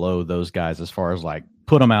notch below those guys as far as like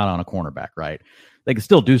put them out on a cornerback, right? They can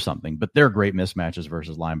still do something, but they're great mismatches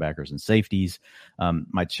versus linebackers and safeties.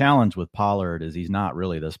 My challenge with Pollard is he's not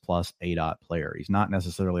really this plus ADOT player. He's not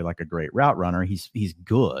necessarily like a great route runner. He's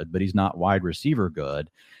good, but he's not wide receiver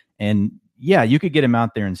good. And yeah, you could get him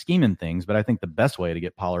out there and scheming things, but I think the best way to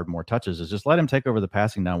get Pollard more touches is just let him take over the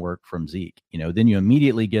passing down work from Zeke. Then you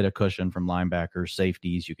immediately get a cushion from linebackers,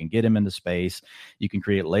 safeties. You can get him into space. You can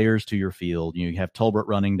create layers to your field. You have Tolbert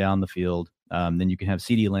running down the field. Then you can have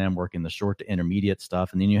CeeDee Lamb working the short to intermediate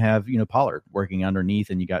stuff. And then you have, Pollard working underneath,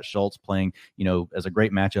 and you got Schultz playing, as a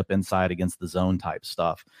great matchup inside against the zone type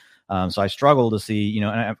stuff. So I struggle to see,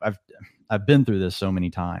 and I've been through this so many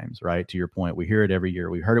times, right? To your point, we hear it every year.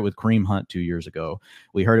 We heard it with Kareem Hunt 2 years ago.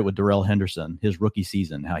 We heard it with Darrell Henderson, his rookie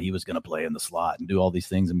season, how he was going to play in the slot and do all these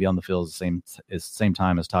things and be on the field at the same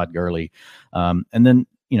time as Todd Gurley. And then,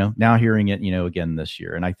 now hearing it, again this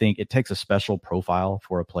year. And I think it takes a special profile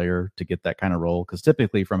for a player to get that kind of role, because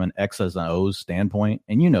typically from an X's and O's standpoint,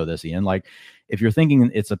 and this, Ian, like if you're thinking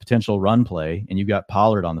it's a potential run play and you've got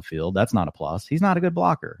Pollard on the field, that's not a plus. He's not a good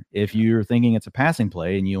blocker. If you're thinking it's a passing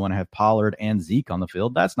play and you want to have Pollard and Zeke on the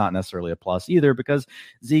field, that's not necessarily a plus either, because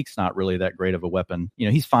Zeke's not really that great of a weapon.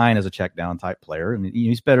 He's fine as a check down type player, and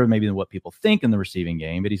he's better maybe than what people think in the receiving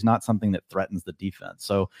game, but he's not something that threatens the defense.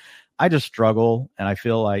 So I just struggle, and I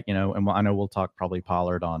feel like, and I know we'll talk probably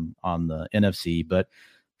Pollard on the NFC, but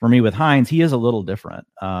for me with Hines, he is a little different.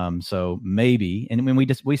 So maybe, and when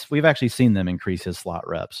we've actually seen them increase his slot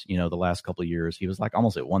reps, the last couple of years. He was like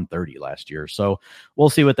almost at 130 last year. So we'll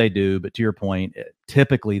see what they do. But to your point,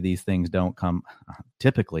 typically these things don't come.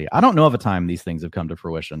 Typically, I don't know of a time these things have come to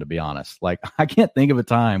fruition, to be honest. Like I can't think of a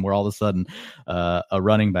time where all of a sudden a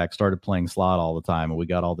running back started playing slot all the time and we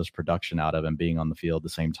got all this production out of him being on the field the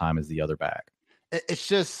same time as the other back. It's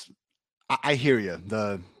just, I hear you.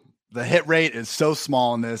 The hit rate is so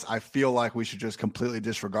small in this. I feel like we should just completely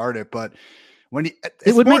disregard it. But when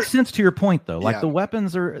it would make sense to your point, though. Like the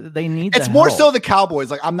weapons they need. It's more so the Cowboys.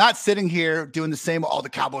 Like I'm not sitting here doing the same. Oh, the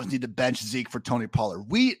Cowboys need to bench Zeke for Tony Pollard.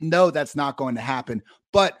 We know that's not going to happen.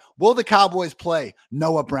 But will the Cowboys play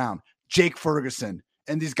Noah Brown, Jake Ferguson,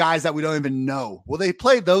 and these guys that we don't even know? Will they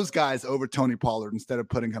play those guys over Tony Pollard instead of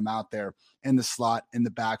putting him out there in the slot, in the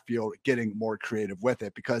backfield, getting more creative with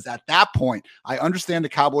it? Because at that point, I understand the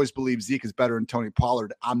Cowboys believe Zeke is better than Tony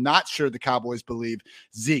Pollard. I'm not sure the Cowboys believe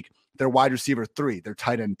Zeke, their wide receiver 3, their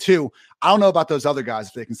tight end 2. I don't know about those other guys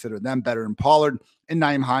if they consider them better than Pollard. In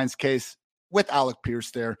Nyheim Hines' case, with Alec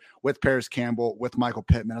Pierce there, with Paris Campbell, with Michael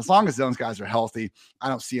Pittman, as long as those guys are healthy, I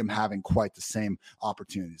don't see him having quite the same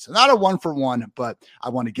opportunities. So not a 1-for-1, but I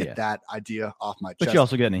want to get that idea off my chest. But you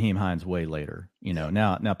also get Nyheim Hines way later.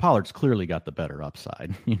 Now Pollard's clearly got the better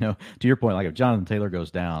upside. To your point, like if Jonathan Taylor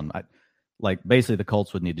goes down, basically the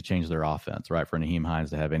Colts would need to change their offense, right, for Nyheim Hines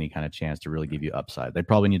to have any kind of chance to really give you upside. They'd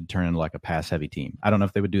probably need to turn into like a pass-heavy team. I don't know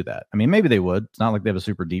if they would do that. I mean, maybe they would. It's not like they have a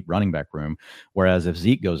super deep running back room. Whereas if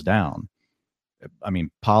Zeke goes down, I mean,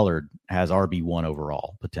 Pollard has RB1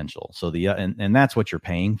 overall potential. So and that's what you're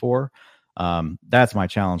paying for. That's my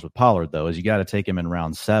challenge with Pollard, though, is you got to take him in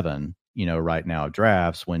round 7, right now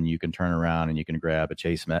drafts, when you can turn around and you can grab a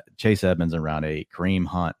Chase Edmonds in round 8, Kareem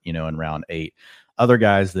Hunt, in round 8, other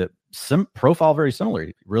guys that profile very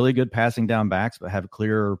similarly, really good passing down backs, but have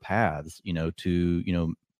clearer paths,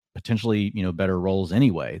 to, potentially, better roles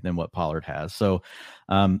anyway than what Pollard has. So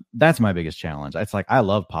that's my biggest challenge. It's like, I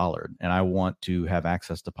love Pollard and I want to have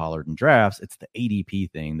access to Pollard in drafts. It's the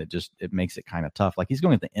ADP thing that it makes it kind of tough. Like he's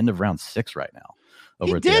going at the end of round 6 right now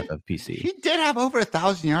over at the FFPC. He did have over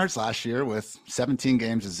 1,000 yards last year with 17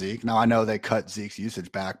 games of Zeke. Now I know they cut Zeke's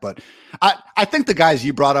usage back, but I think the guys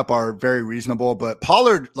you brought up are very reasonable, but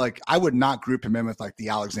Pollard, like I would not group him in with like the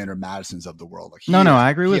Alexander Madisons of the world. Like no, I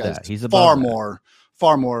agree with that. He's far more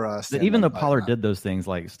even though Pollard did those things,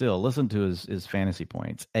 like still listen to his fantasy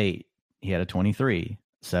points. 8, he had a 23,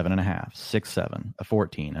 7.5, 6, 7, a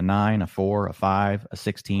 14, a 9, a 4, a 5, a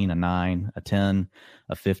 16, a 9, a 10,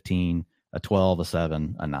 a 15, a 12, a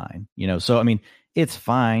 7, a 9. So I mean, it's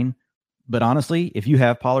fine. But honestly, if you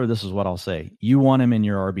have Pollard, this is what I'll say: you want him in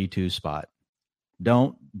your RB2 spot.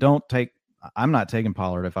 Don't take. I'm not taking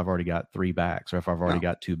Pollard if I've already got 3 backs or if I've already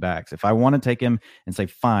got 2 backs. If I want to take him and say,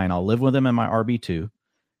 fine, I'll live with him in my RB2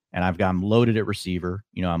 and I've got him loaded at receiver,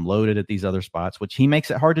 I'm loaded at these other spots, which he makes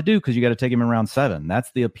it hard to do because you got to take him in round 7.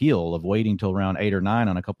 That's the appeal of waiting till round 8 or 9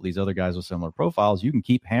 on a couple of these other guys with similar profiles. You can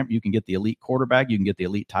you can get the elite quarterback, you can get the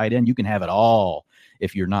elite tight end, you can have it all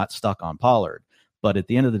if you're not stuck on Pollard. But at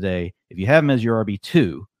the end of the day, if you have him as your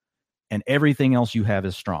RB2 and everything else you have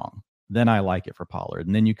is strong, then I like it for Pollard.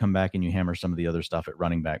 And then you come back and you hammer some of the other stuff at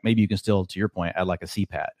running back. Maybe you can still, to your point, add like a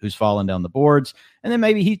CPAT who's fallen down the boards. And then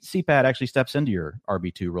maybe CPAT actually steps into your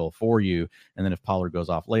RB2 role for you. And then if Pollard goes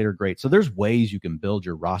off later, great. So there's ways you can build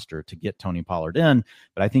your roster to get Tony Pollard in.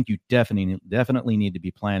 But I think you definitely need to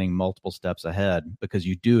be planning multiple steps ahead, because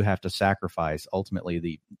you do have to sacrifice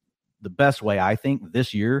ultimately the best way, I think,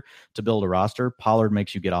 this year to build a roster. Pollard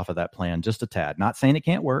makes you get off of that plan just a tad. Not saying it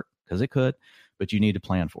can't work, because it could, but you need to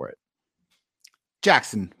plan for it.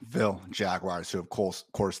 Jacksonville Jaguars, who of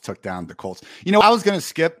course took down the Colts. I was going to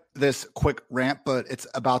skip this quick rant, but it's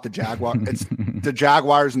about the Jaguars. It's the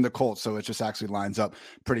Jaguars and the Colts, so it just actually lines up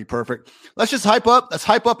pretty perfect. Let's hype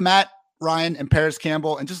up Matt Ryan and Paris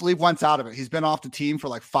Campbell and just leave Wentz out of it. He's been off the team for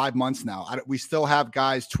like 5 months now. We still have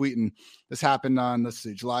guys tweeting. This happened on,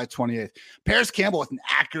 July 28th. Paris Campbell with an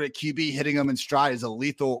accurate QB hitting him in stride is a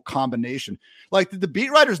lethal combination. Like, did the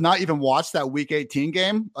beat writers not even watch that Week 18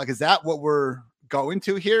 game? Like, is that what we're going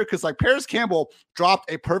to here? Because like Paris Campbell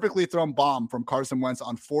dropped a perfectly thrown bomb from Carson Wentz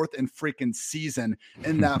on 4th and freaking season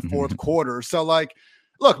in that 4th quarter. So like,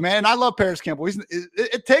 look, man, I love Paris Campbell.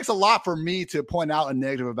 It takes a lot for me to point out a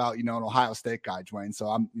negative about, an Ohio State guy, Dwayne. So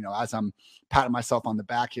I'm, as I'm patting myself on the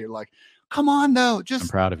back here, like, come on, though. I'm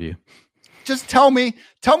proud of you. Just tell me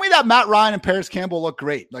that Matt Ryan and Paris Campbell look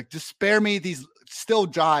great. Like, just spare me these still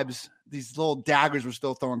jibes. These little daggers were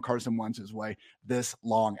still throwing Carson Wentz's way this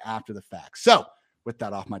long after the fact. So with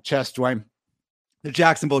that off my chest, Dwayne, the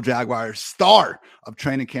Jacksonville Jaguars star of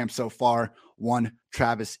training camp so far, one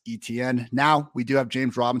Travis Etienne. Now we do have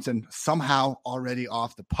James Robinson somehow already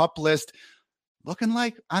off the PUP list. Looking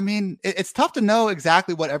like, it's tough to know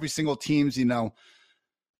exactly what every single team's,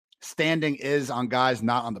 standing is on guys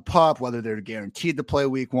not on the PUP, whether they're guaranteed to play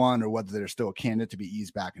week 1 or whether they're still a candidate to be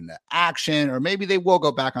eased back into action, or maybe they will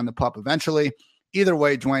go back on the PUP eventually. Either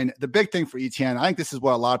way, Dwayne, the big thing for Etienne, I think this is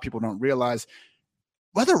what a lot of people don't realize.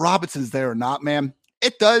 Whether Robinson's there or not, man,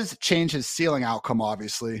 It does change his ceiling outcome,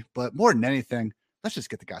 obviously, but more than anything, let's just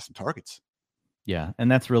get the guy some targets. Yeah,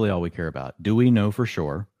 and that's really all we care about. Do we know for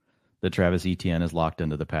sure that Travis Etienne is locked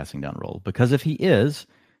into the passing down role? Because if he is,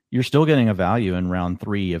 you're still getting a value in round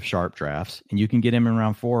 3 of sharp drafts, and you can get him in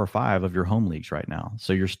round 4 or 5 of your home leagues right now.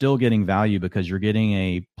 So you're still getting value because you're getting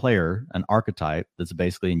a player, an archetype that's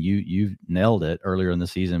basically, and you nailed it earlier in the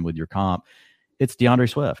season with your comp. It's DeAndre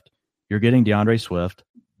Swift. You're getting DeAndre Swift,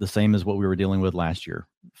 the same as what we were dealing with last year.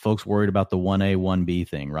 Folks worried about the 1A, 1B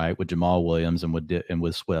thing, right? With Jamal Williams and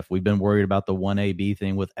with Swift. We've been worried about the 1AB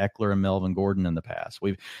thing with Eckler and Melvin Gordon in the past.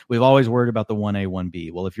 We've always worried about the 1A,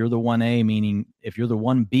 1B. Well, if you're the 1A, meaning if you're the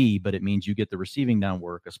 1B, but it means you get the receiving down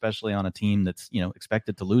work, especially on a team that's,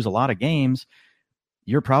 expected to lose a lot of games,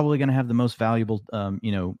 you're probably going to have the most valuable,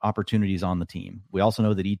 opportunities on the team. We also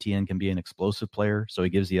know that Etienne can be an explosive player, so he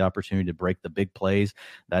gives the opportunity to break the big plays.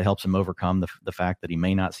 That helps him overcome the fact that he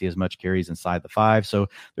may not see as much carries inside the 5. So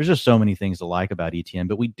there's just so many things to like about Etienne,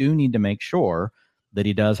 but we do need to make sure that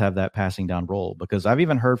he does have that passing down role, because I've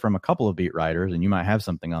even heard from a couple of beat writers, and you might have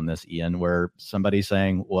something on this, Ian, where somebody's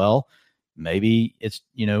saying, well, maybe it's,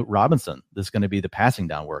 Robinson that's going to be the passing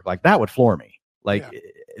down work. Like, that would floor me.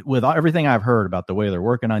 With everything I've heard about the way they're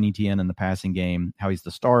working on Etienne in the passing game, how he's the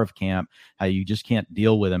star of camp, how you just can't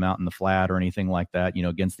deal with him out in the flat or anything like that,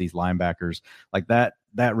 against these linebackers like that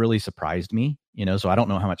really surprised me, so I don't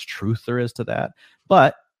know how much truth there is to that,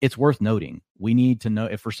 but it's worth noting. We need to know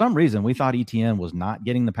if for some reason we thought Etienne was not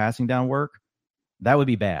getting the passing down work, that would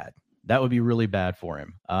be bad. That would be really bad for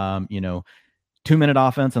him. 2-minute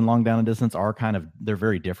offense and long down and distance are they're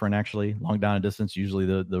very different, actually. Long down and distance, usually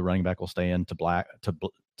the running back will stay in to block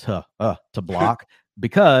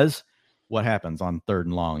because what happens on 3rd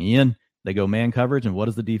and long? Ian, they go man coverage, and what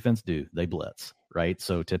does the defense do? They blitz, right?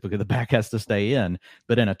 So typically the back has to stay in,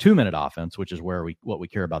 but in a 2-minute offense, which is where what we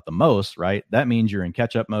care about the most, right? That means you're in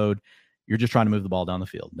catch-up mode. You're just trying to move the ball down the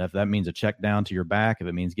field. If that means a check down to your back, if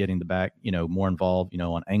it means getting the back, more involved,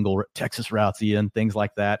 on angle Texas routes, Ian, things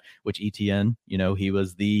like that, which Etienne, he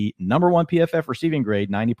was the number 1 PFF receiving grade,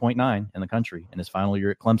 90.9 in the country in his final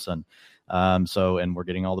year at Clemson. And we're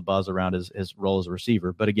getting all the buzz around his role as a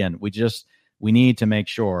receiver. But again, we need to make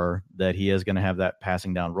sure that he is going to have that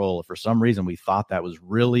passing down role. If for some reason we thought that was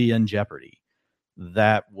really in jeopardy,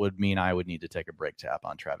 that would mean I would need to take a break tap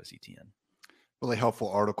on Travis Etienne. Really helpful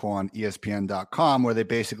article on ESPN.com where they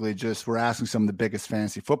basically just were asking some of the biggest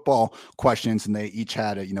fantasy football questions, and they each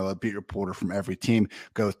had a beat reporter from every team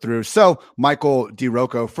go through. So Michael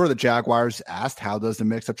DeRocco for the Jaguars asked, how does the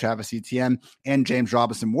mix of Travis Etienne and James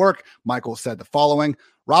Robinson work? Michael said the following: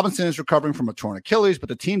 Robinson is recovering from a torn Achilles, but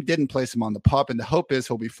the team didn't place him on the PUP, and the hope is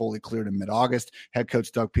he'll be fully cleared in mid-August. Head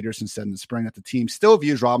coach Doug Peterson said in the spring that the team still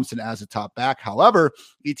views Robinson as a top back. However,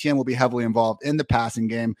 Etienne will be heavily involved in the passing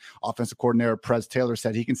game. Offensive coordinator Prez Taylor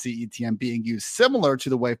said he can see Etienne being used similar to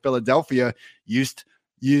the way Philadelphia used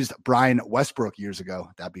Brian Westbrook years ago.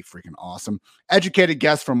 That'd be freaking awesome. Educated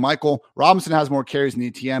guess from Michael: Robinson has more carries than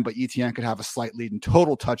Etienne, but Etienne could have a slight lead in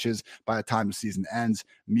total touches by the time the season ends.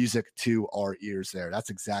 Music to our ears there.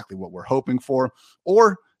 That's exactly what we're hoping for.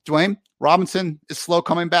 Or, Dwayne, Robinson is slow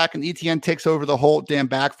coming back and Etienne takes over the whole damn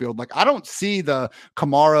backfield. Like, I don't see the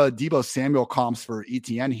Kamara, Deebo Samuel comps for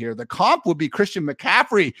Etienne here. The comp would be Christian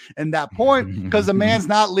McCaffrey in that point, because the man's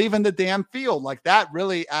not leaving the damn field. Like, that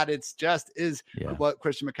really at its just is what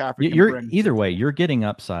Christian McCaffrey can bring. Either way, you're getting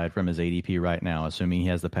upside from his ADP right now, assuming he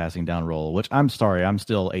has the passing down role, which I'm sorry, I'm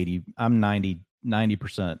still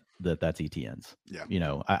 90% that's Etienne's.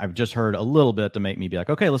 Yeah. I've just heard a little bit to make me be like,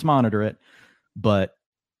 okay, let's monitor it. But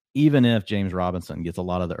even if James Robinson gets a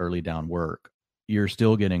lot of the early down work, you're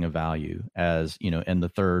still getting a value as, in the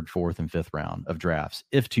 3rd, 4th, and 5th round of drafts.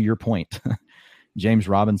 If, to your point, James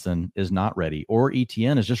Robinson is not ready, or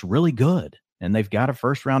Etienne is just really good and they've got a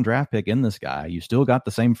 1st round draft pick in this guy, you still got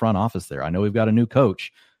the same front office there. I know we've got a new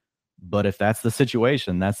coach, but if that's the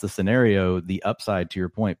situation, that's the scenario, the upside, to your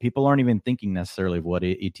point, people aren't even thinking necessarily of what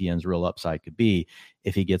Etienne's real upside could be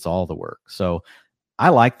if he gets all the work. So I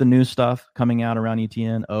like the new stuff coming out around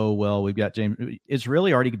Etienne. Oh, well, we've got James. It's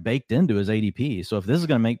really already baked into his ADP. So if this is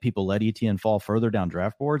going to make people let Etienne fall further down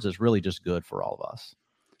draft boards, it's really just good for all of us.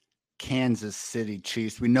 Kansas City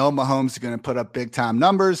Chiefs. We know Mahomes is going to put up big time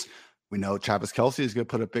numbers. We know Travis Kelce is going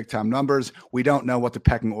to put up big time numbers. We don't know what the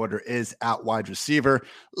pecking order is at wide receiver.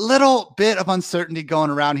 Little bit of uncertainty going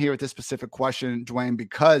around here with this specific question, Dwayne,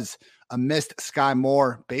 because amidst Sky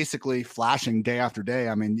Moore basically flashing day after day.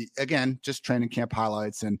 I mean, again, just training camp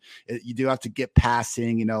highlights, and you do have to get past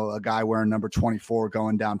seeing, a guy wearing number 24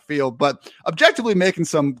 going downfield, but objectively making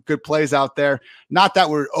some good plays out there. Not that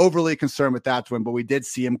we're overly concerned with that twin, but we did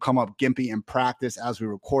see him come up gimpy in practice as we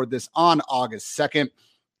record this on August 2nd.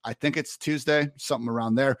 I think it's Tuesday, something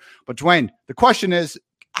around there. But Dwayne, the question is,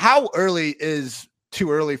 how early is too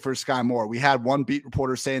early for Sky Moore? We had one beat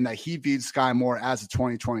reporter saying that he viewed Sky Moore as a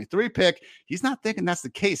 2023 pick. He's not thinking that's the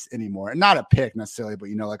case anymore. And not a pick necessarily, but,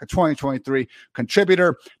 like a 2023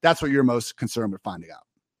 contributor. That's what you're most concerned with finding out.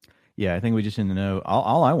 Yeah, I think we just need to know.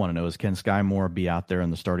 All I want to know is, can Sky Moore be out there in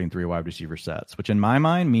the starting 3 wide receiver sets, which in my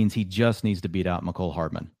mind means he just needs to beat out Mecole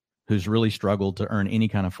Hardman, who's really struggled to earn any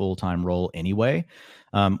kind of full-time role anyway.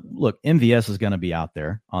 Look, MVS is going to be out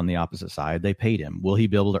there on the opposite side. They paid him. Will he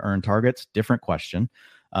be able to earn targets? Different question.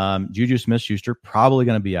 Juju Smith-Schuster probably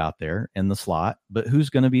going to be out there in the slot, but who's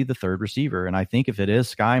going to be the third receiver? And I think if it is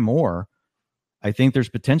Sky Moore, I think there's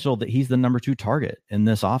potential that he's the number 2 target in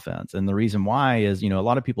this offense. And the reason why is, a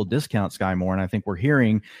lot of people discount Sky Moore. And I think we're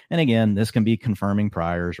hearing, and again, this can be confirming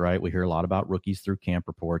priors, right? We hear a lot about rookies through camp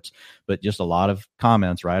reports, but just a lot of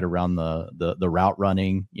comments, right, around the route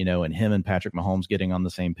running, and him and Patrick Mahomes getting on the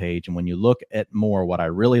same page. And when you look at Moore, what I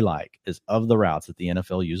really like is, of the routes that the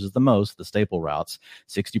NFL uses the most, the staple routes,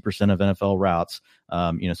 60% of NFL routes,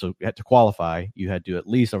 so to qualify, you had to, at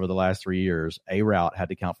least over the last 3 years, a route had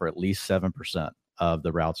to count for at least 7% of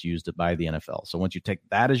the routes used by the NFL. So once you take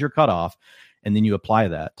that as your cutoff, and then you apply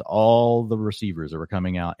that to all the receivers that were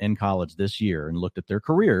coming out in college this year and looked at their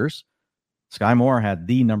careers, Sky Moore had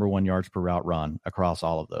the number 1 yards per route run across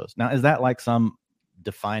all of those. Now, is that like some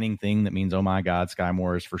defining thing that means, oh my God, Sky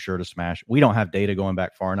Moore is for sure to smash? We don't have data going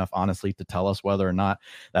back far enough, honestly, to tell us whether or not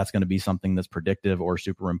that's going to be something that's predictive or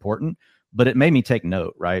super important. But it made me take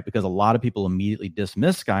note, right? Because a lot of people immediately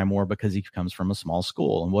dismiss Sky Moore because he comes from a small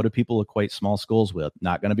school. And what do people equate small schools with?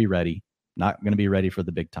 Not going to be ready for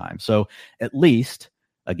the big time. So at least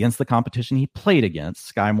against the competition he played against,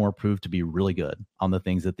 Sky Moore proved to be really good on the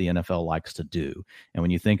things that the NFL likes to do. And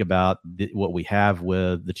when you think about what we have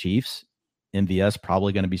with the Chiefs, MVS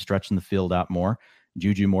probably going to be stretching the field out more.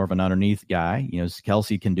 Juju more of an underneath guy.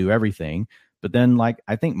 Kelsey can do everything. But then,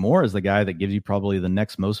 I think Moore is the guy that gives you probably the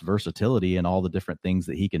next most versatility in all the different things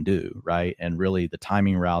that he can do, right? And really the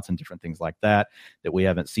timing routes and different things like that we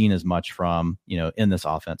haven't seen as much from, in this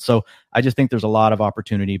offense. So I just think there's a lot of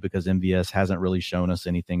opportunity because MVS hasn't really shown us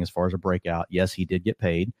anything as far as a breakout. Yes, he did get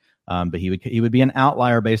paid, but he would be an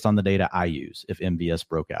outlier based on the data I use if MVS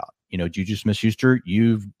broke out. Juju Smith-Schuster,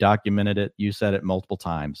 you've documented it. You said it multiple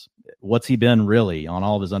times. What's he been really on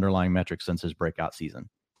all of his underlying metrics since his breakout season?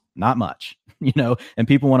 Not much, and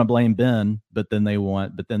people want to blame Ben,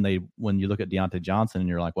 when you look at Deontay Johnson and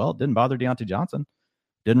you're like, well, it didn't bother Deontay Johnson.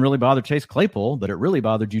 Didn't really bother Chase Claypool, but it really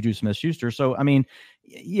bothered Juju Smith-Schuster. So, I mean,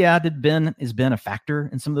 yeah, is Ben a factor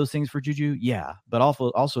in some of those things for Juju? Yeah, but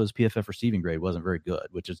also his PFF receiving grade wasn't very good,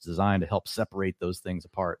 which is designed to help separate those things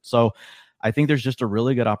apart. So I think there's just a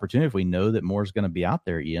really good opportunity if we know that Moore's going to be out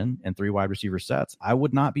there, Ian, and 3 wide receiver sets. I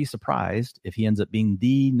would not be surprised if he ends up being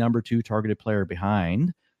the number 2 targeted player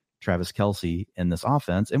behind Travis Kelce in this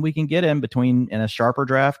offense, and we can get him in a sharper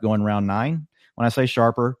draft going round 9. When I say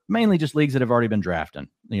sharper, mainly just leagues that have already been drafting.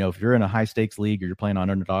 If you're in a high stakes league or you're playing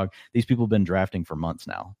on underdog, these people have been drafting for months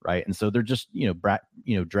now, right? And so they're just,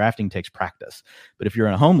 drafting takes practice. But if you're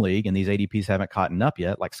in a home league and these ADPs haven't caught up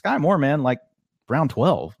yet, like Sky Moore, man, like round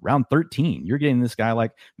 12, round 13, you're getting this guy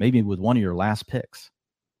like maybe with one of your last picks.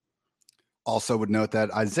 Also would note that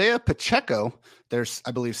Isaiah Pacheco, there's,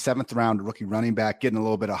 I believe, 7th round rookie running back, getting a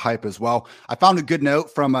little bit of hype as well. I found a good note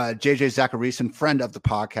from JJ Zachariason, friend of the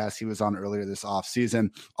podcast. He was on earlier this offseason,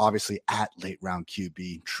 obviously at late round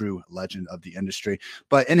QB, true legend of the industry.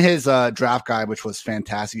 But in his draft guide, which was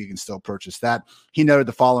fantastic, you can still purchase that, he noted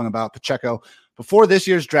the following about Pacheco. Before this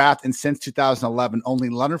year's draft and since 2011, only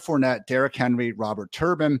Leonard Fournette, Derrick Henry, Robert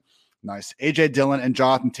Turbin, nice, A.J. Dillon, and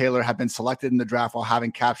Jonathan Taylor have been selected in the draft while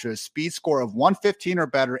having captured a speed score of 115 or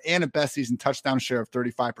better and a best season touchdown share of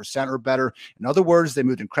 35% or better. In other words, they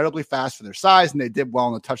moved incredibly fast for their size, and they did well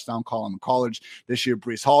in the touchdown column in college. This year,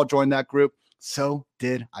 Breece Hall joined that group. So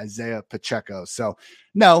did Isaiah Pacheco. So,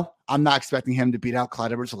 no, I'm not expecting him to beat out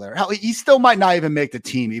Clyde Edwards-Helaire. Hell, he still might not even make the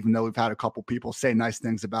team, even though we've had a couple people say nice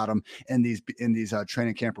things about him in these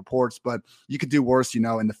training camp reports. But you could do worse, in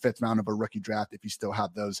the 5th round of a rookie draft if you still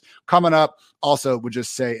have those coming up. Also, would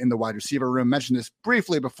just say in the wide receiver room, mentioned this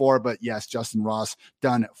briefly before, but yes, Justin Ross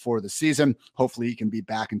done for the season. Hopefully he can be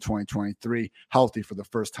back in 2023 healthy for the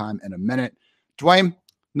first time in a minute. Dwayne,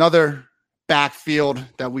 another backfield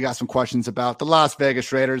that we got some questions about, the Las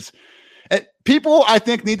Vegas Raiders. People, I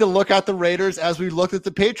think, need to look at the Raiders as we looked at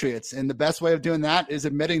the Patriots. And the best way of doing that is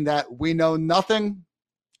admitting that we know nothing,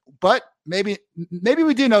 but maybe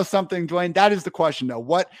we do know something, Dwayne. That is the question, though.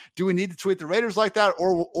 What do we need to tweet the Raiders like that,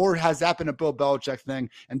 or has that been a Bill Belichick thing,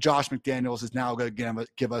 and Josh McDaniels is now going to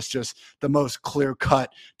give us just the most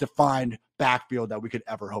clear-cut, defined backfield that we could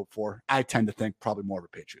ever hope for? I tend to think probably more of a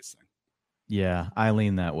Patriots thing. Yeah, I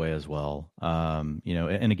lean that way as well.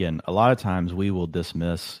 And again, a lot of times we will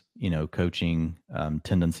dismiss, coaching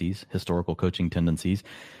tendencies, historical coaching tendencies,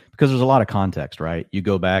 because there's a lot of context, right? You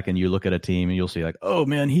go back and you look at a team and you'll see like, oh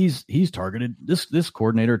man, he's targeted this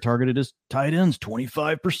coordinator targeted his tight ends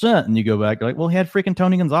 25%. And you go back, you're like, well, he had freaking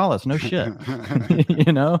Tony Gonzalez. No shit.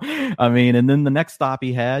 And then the next stop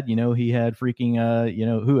he had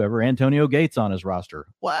freaking, whoever, Antonio Gates on his roster.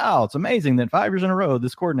 Wow. It's amazing that 5 years in a row,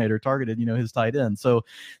 this coordinator targeted, his tight end. So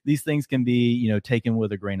these things can be, taken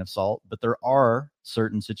with a grain of salt, but there are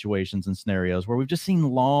certain situations and scenarios where we've just seen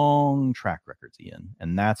long track records, Ian,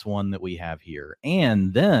 and that's one that we have here.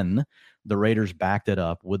 And then the Raiders backed it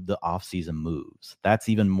up with the offseason moves. That's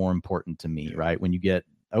even more important to me, right? When you get,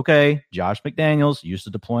 okay, Josh McDaniels used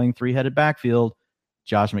to deploying three-headed backfield.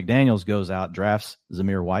 Josh McDaniels goes out, drafts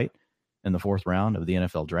Zamir White in the 4th round of the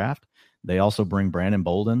NFL draft. They also bring Brandon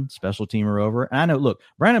Bolden, special teamer, over. And I know, look,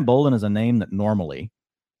 Brandon Bolden is a name that normally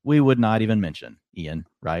we would not even mention, Ian,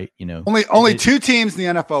 right? Only 2 teams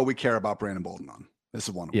in the NFL we care about Brandon Bolden on. This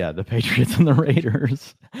is one of them. Yeah, the Patriots and the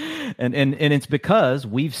Raiders. And it's because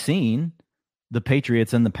we've seen the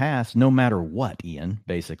Patriots in the past, no matter what, Ian,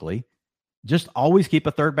 basically, just always keep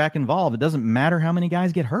a third back involved. It doesn't matter how many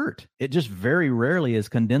guys get hurt. It just very rarely is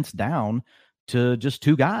condensed down to just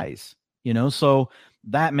 2 guys, so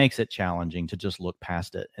that makes it challenging to just look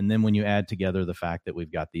past it. And then when you add together the fact that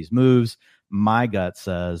we've got these moves, my gut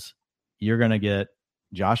says you're going to get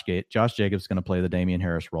Josh Jacobs going to play the Damian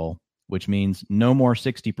Harris role, which means no more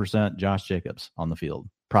 60% Josh Jacobs on the field,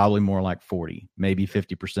 probably more like 40, maybe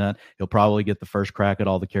 50%. He'll probably get the first crack at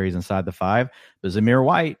all the carries inside the 5, but Zamir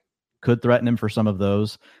White could threaten him for some of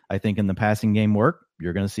those. I think in the passing game work,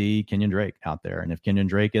 you're going to see Kenyon Drake out there. And if Kenyon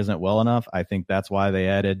Drake isn't well enough, I think that's why they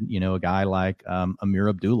added, a guy like Amir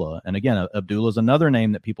Abdullah. And again, Abdullah is another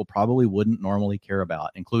name that people probably wouldn't normally care about,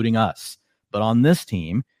 including us. But on this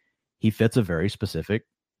team, he fits a very specific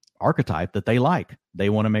archetype that they like. They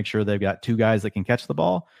want to make sure they've got 2 guys that can catch the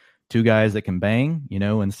ball, 2 guys that can bang,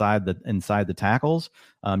 inside the tackles.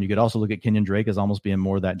 You could also look at Kenyon Drake as almost being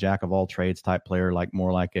more that jack of all trades type player, like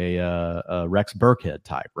more like a Rex Burkhead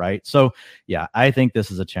type, right? So yeah, I think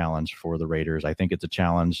this is a challenge for the Raiders. I think it's a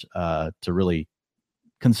challenge to really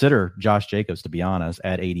consider Josh Jacobs, to be honest,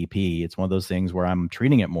 at ADP. It's one of those things where I'm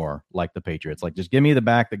treating it more like the Patriots. Like, just give me the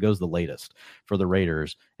back that goes the latest for the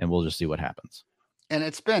Raiders, and we'll just see what happens. And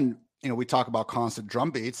it's been, we talk about constant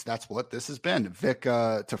drum beats. That's what this has been. Vic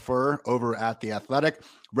Tafur over at The Athletic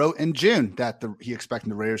wrote in June that he expecting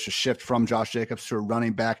the Raiders to shift from Josh Jacobs to a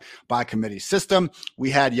running back by committee system. We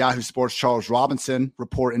had Yahoo Sports' Charles Robinson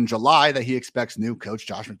report in July that he expects new coach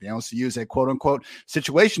Josh McDaniels to use a quote-unquote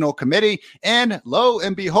situational committee. And lo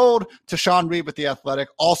and behold, Tashawn Reed with The Athletic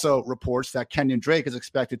also reports that Kenyon Drake is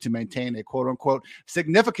expected to maintain a quote-unquote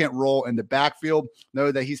significant role in the backfield. Know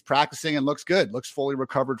that he's practicing and looks good, looks fully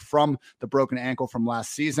recovered from the broken ankle from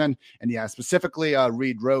last season. And yeah, specifically,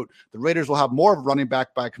 Reed wrote, the Raiders will have more of a running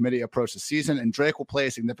back by committee approach the season, and Drake will play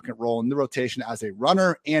a significant role in the rotation as a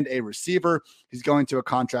runner and a receiver. He's going to a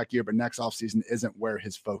contract year, but next offseason isn't where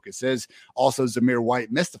his focus is. Also, Zamir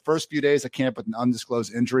White missed the first few days of camp with an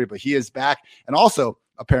undisclosed injury, but he is back and also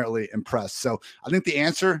apparently impressed. So I think the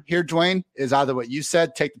answer here, Dwayne, is either what you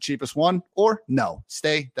said, take the cheapest one, or no,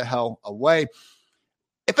 stay the hell away.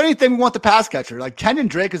 If anything, we want the pass catcher. Like, Kenyon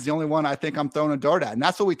Drake is the only one I think I'm throwing a dart at. And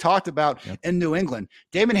that's what we talked about in New England.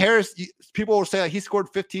 Damon Harris, people will say like he scored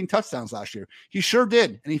 15 touchdowns last year. He sure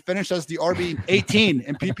did. And he finished as the RB 18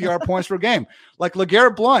 in PPR points per game. Like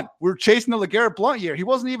LeGarrette Blount, we're chasing the LeGarrette Blount year. He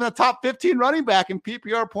wasn't even a top 15 running back in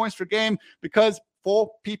PPR points per game because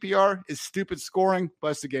full PPR is stupid scoring,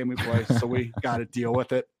 but it's the game we play. So we got to deal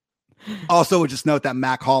with it. Also, we just note that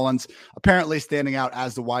Mac Hollins apparently standing out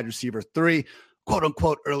as the wide receiver 3. Quote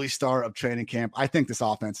unquote early start of training camp. I think this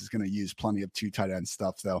offense is going to use plenty of 2 tight end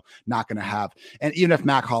stuff, though. Not going to have. And even if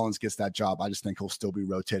Mac Hollins gets that job, I just think he'll still be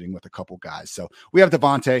rotating with a couple guys. So we have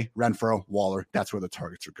Devontae, Renfrow, Waller. That's where the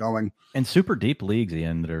targets are going. And super deep leagues,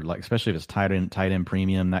 Ian, that are like, especially if it's tight end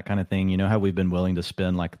premium, that kind of thing. You know how we've been willing to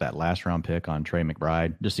spend like that last round pick on Trey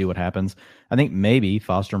McBride to see what happens. I think maybe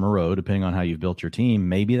Foster Moreau, depending on how you've built your team,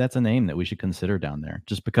 maybe that's a name that we should consider down there,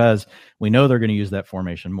 just because we know they're going to use that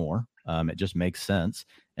formation more. It just makes sense.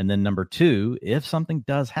 And then number two, if something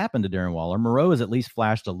does happen to Darren Waller, Moreau has at least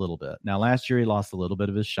flashed a little bit. Now, last year he lost a little bit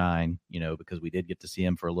of his shine, because we did get to see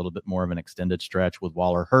him for a little bit more of an extended stretch with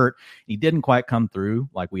Waller hurt. He didn't quite come through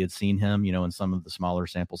like we had seen him, in some of the smaller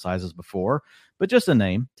sample sizes before, but just a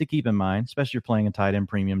name to keep in mind, especially if you're playing a tight end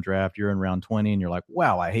premium draft. You're in round 20 and you're like,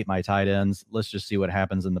 wow, I hate my tight ends. Let's just see what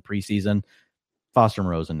happens in the preseason. Foster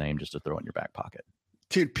Moreau's a name just to throw in your back pocket.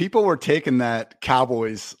 Dude, people were taking that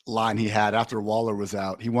Cowboys line he had after Waller was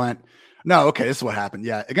out. He went, no, okay, this is what happened.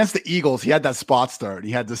 Yeah, against the Eagles, he had that spot start.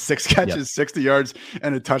 He had the 6 catches, 60 yards,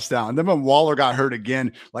 and a touchdown. And then when Waller got hurt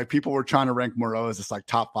again, like people were trying to rank Moreau as this like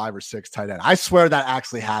top 5 or 6 tight end. I swear that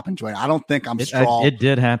actually happened, Dwayne. I don't think I'm strong. It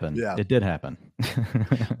did happen. Yeah, it did happen.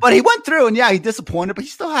 But he went through, and he disappointed, but he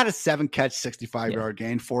still had a 7 catch, 65-yard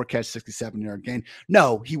gain, 4 catch, 67-yard gain.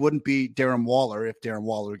 No, he wouldn't be Darren Waller if Darren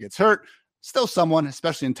Waller gets hurt. Still someone,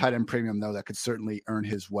 especially in tight end premium, though, that could certainly earn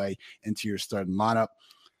his way into your starting lineup.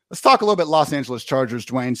 Let's talk a little bit Los Angeles Chargers,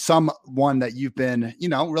 Dwayne. Someone that you've been,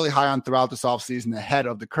 really high on throughout this offseason, ahead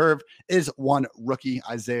of the curve, is one rookie,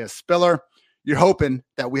 Isaiah Spiller. You're hoping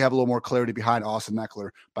that we have a little more clarity behind Austin Ekeler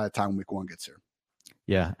by the time week 1 gets here.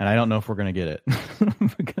 Yeah, and I don't know if we're going to get it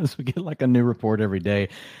because we get like a new report every day.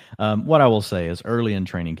 What I will say is early in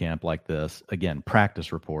training camp like this, again,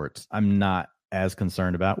 practice reports, I'm not as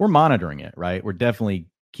concerned about. We're monitoring it, right? We're definitely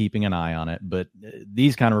keeping an eye on it, but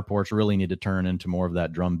these kind of reports really need to turn into more of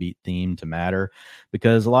that drumbeat theme to matter,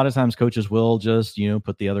 because a lot of times coaches will just,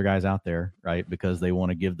 put the other guys out there, right? Because they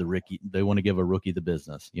want to give a rookie the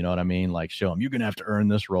business. You know what I mean? Like show them you're going to have to earn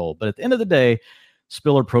this role. But at the end of the day,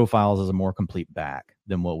 Spiller profiles as a more complete back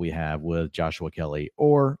than what we have with Joshua Kelly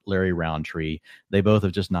or Larry Roundtree. They both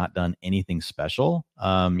have just not done anything special,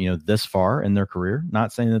 this far in their career.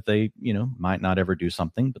 Not saying that they, might not ever do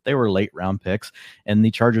something, but they were late round picks. And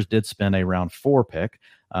the Chargers did spend a round 4 pick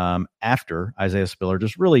after Isaiah Spiller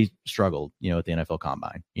just really struggled, at the NFL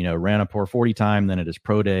Combine. Ran a poor 40 time, then at his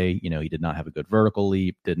pro day, he did not have a good vertical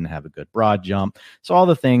leap, didn't have a good broad jump. So all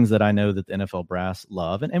the things that I know that the NFL brass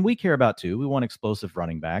love, and we care about too. We want explosive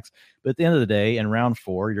running backs. But at the end of the day, in round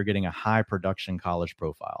 4, you're getting a high production college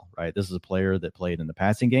profile, right? This is a player that played in the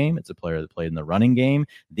passing game. It's a player that played in the running game,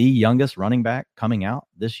 the youngest running back coming out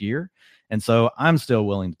this year. And so I'm still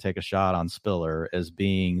willing to take a shot on Spiller as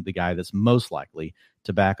being the guy that's most likely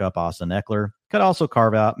to back up Austin Ekeler. Could also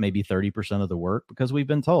carve out maybe 30% of the work, because we've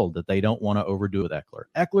been told that they don't want to overdo with Ekeler.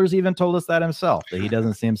 Eckler's even told us that himself, that he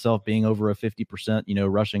doesn't see himself being over a 50%,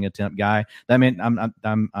 rushing attempt guy. That mean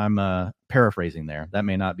I'm paraphrasing there. That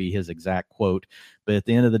may not be his exact quote, but at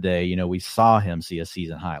the end of the day, we saw him see a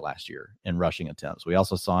season high last year in rushing attempts. We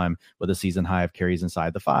also saw him with a season high of carries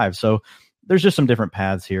inside the 5. So there's just some different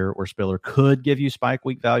paths here where Spiller could give you spike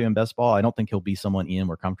week value in best ball. I don't think he'll be someone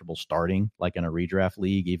we're comfortable starting like in a redraft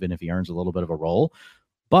league, even if he earns a little bit of a role.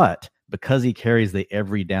 But because he carries the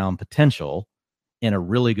every down potential in a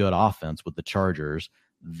really good offense with the Chargers,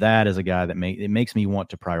 that is a guy that makes me want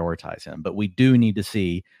to prioritize him. But we do need to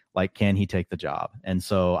see, can he take the job? And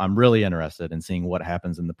so I'm really interested in seeing what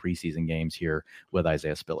happens in the preseason games here with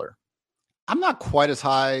Isaiah Spiller. I'm not quite as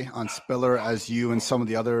high on Spiller as you and some of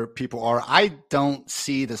the other people are. I don't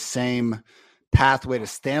see the same pathway to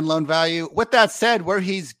standalone value. With that said, where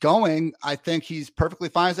he's going, I think he's perfectly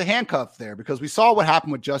fine as a handcuff there, because we saw what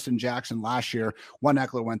happened with Justin Jackson last year when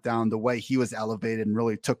Ekeler went down, the way he was elevated and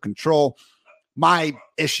really took control. My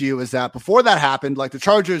issue is that before that happened, the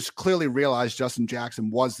Chargers clearly realized Justin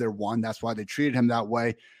Jackson was their one. That's why they treated him that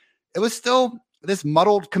way. It was still this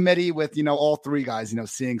muddled committee with, all 3 guys,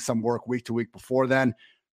 seeing some work week to week before then.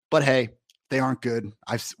 But hey, they aren't good.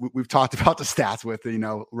 We've talked about the stats with,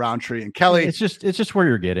 Roundtree and Kelly. It's just where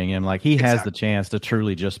you're getting him. He has the chance to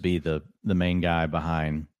truly just be the main guy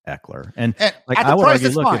behind Ekeler. And at the price,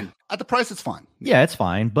 it's fine. At the price, it's fine. Yeah, it's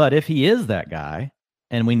fine. But if he is that guy,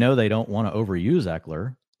 and we know they don't want to overuse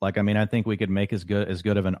Ekeler, I think we could make as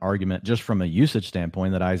good of an argument just from a usage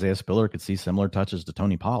standpoint that Isaiah Spiller could see similar touches to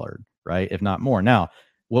Tony Pollard, right? If not more. Now,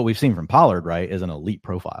 what we've seen from Pollard, right, is an elite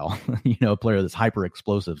profile, a player that's hyper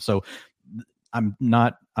explosive. So I'm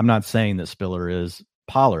not saying that Spiller is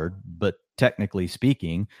Pollard, but technically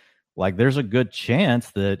speaking, there's a good chance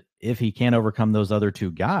that if he can't overcome those other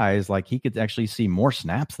 2 guys, he could actually see more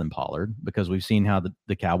snaps than Pollard, because we've seen how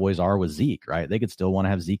the Cowboys are with Zeke, right? They could still want to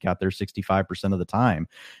have Zeke out there 65% of the time.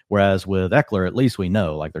 Whereas with Ekeler, at least we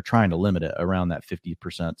know, they're trying to limit it around that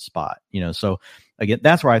 50% spot, So again,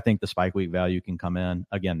 that's where I think the spike week value can come in.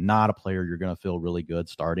 Again, not a player you're going to feel really good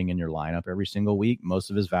starting in your lineup every single week.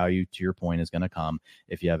 Most of his value, to your point, is going to come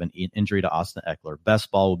if you have an injury to Austin Ekeler.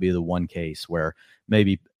 Best ball will be the one case where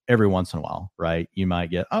maybe every once in a while, right, you might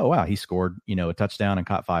get, oh, wow, he scored, a touchdown and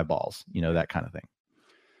caught 5 balls, that kind of thing.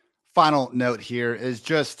 Final note here is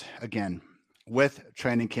just, again, with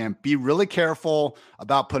training camp, be really careful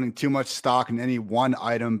about putting too much stock in any one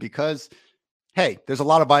item because, hey, there's a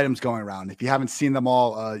lot of items going around. If you haven't seen them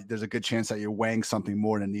all, there's a good chance that you're weighing something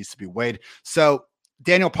more than needs to be weighed. So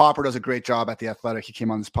Daniel Popper does a great job at The Athletic. He came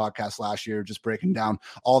on this podcast last year just breaking down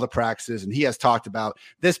all the practices, and he has talked about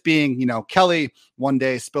this being, Kelly one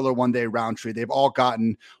day, Spiller one day, Roundtree. They've all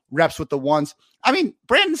gotten reps with the ones. I mean,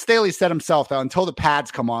 Brandon Staley said himself that until the pads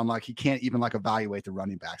come on, he can't even evaluate the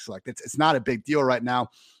running backs. So it's not a big deal right now.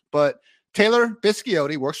 But Taylor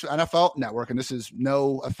Bisciotti works for NFL Network, and this is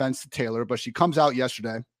no offense to Taylor, but she comes out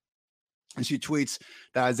yesterday and she tweets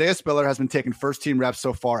that Isaiah Spiller has been taking first-team reps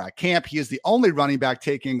so far at camp. He is the only running back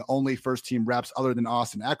taking only first-team reps other than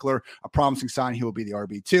Austin Eckler, a promising sign he will be the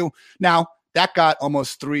RB2. Now, that got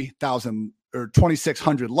almost 3,000 or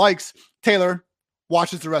 2,600 likes. Taylor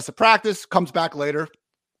watches the rest of practice, comes back later,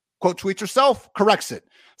 quote, tweets herself, corrects it.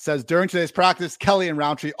 Says, during today's practice, Kelly and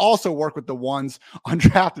Roundtree also work with the ones.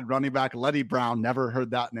 Undrafted running back Letty Brown, never heard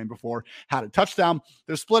that name before, had a touchdown.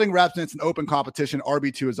 They're splitting reps and it's an open competition.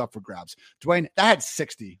 RB2 is up for grabs. Dwayne, that had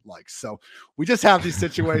 60 likes. So we just have these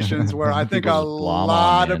situations where I think a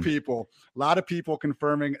lot of people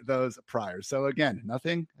confirming those priors. So again,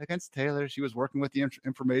 nothing against Taylor. She was working with the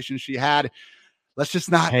information she had. Let's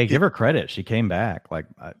just not. Hey, give her credit. She came back. A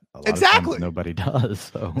lot exactly. Of times nobody does.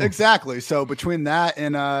 So exactly. So between that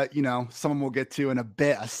and someone we'll get to in a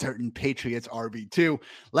bit, a certain Patriots RB2.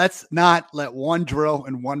 Let's not let one drill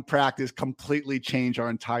and one practice completely change our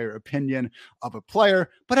entire opinion of a player.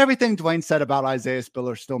 But everything Dwayne said about Isaiah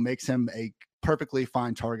Spiller still makes him a perfectly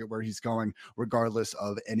fine target where he's going, regardless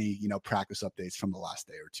of any practice updates from the last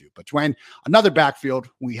day or two. But Dwayne, another backfield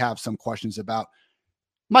we have some questions about.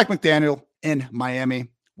 Mike McDaniel in Miami.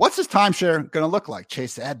 What's his timeshare going to look like?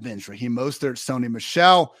 Chase Edmonds, Raheem Mostert, Sony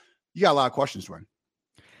Michel. You got a lot of questions, Dwayne.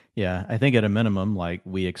 Yeah, I think at a minimum,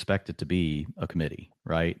 we expect it to be a committee,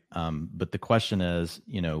 right? But the question is,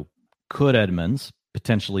 could Edmonds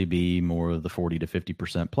potentially be more of the 40 to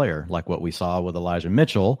 50% player, like what we saw with Elijah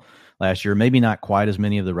Mitchell last year? Maybe not quite as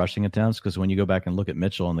many of the rushing attempts, because when you go back and look at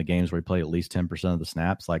Mitchell in the games where he played at least 10% of the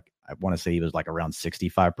snaps, I want to say he was around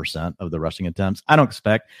 65% of the rushing attempts. I don't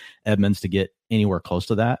expect Edmonds to get anywhere close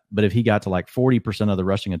to that, but if he got to 40% of the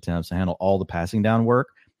rushing attempts and handle all the passing down work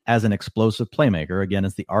as an explosive playmaker, again,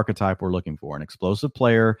 it's the archetype we're looking for, an explosive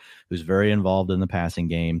player who's very involved in the passing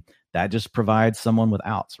game. That just provides someone with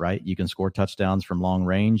outs, right? You can score touchdowns from long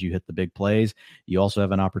range. You hit the big plays. You also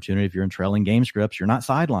have an opportunity, if you're in trailing game scripts, you're not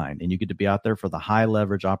sidelined, and you get to be out there for the high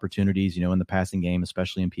leverage opportunities, in the passing game,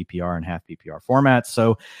 especially in PPR and half PPR formats.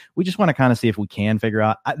 So we just want to kind of see if we can figure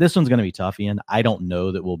out. This one's going to be tough, Ian. I don't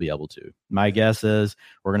know that we'll be able to. My guess is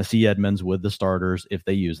we're going to see Edmonds with the starters if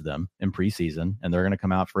they use them in preseason, and they're going to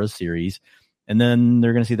come out for a series. And then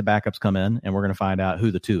they're going to see the backups come in, and we're going to find out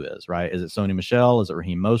who the two is, right? Is it Sony Michel? Is it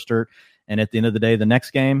Raheem Mostert? And at the end of the day, the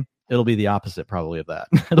next game, it'll be the opposite probably of that.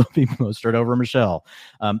 It'll be Mostert over Michel.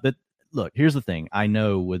 But look, here's the thing. I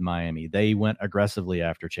know with Miami, they went aggressively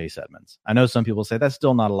after Chase Edmonds. I know some people say that's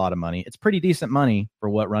still not a lot of money. It's pretty decent money for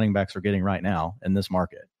what running backs are getting right now in this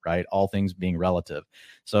market, right? All things being relative.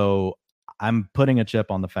 So I'm putting a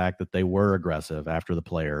chip on the fact that they were aggressive after the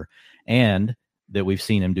player, and that we've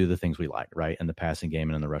seen him do the things we like, right, in the passing game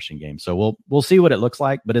and in the rushing game. So we'll see what it looks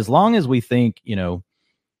like. But as long as we think,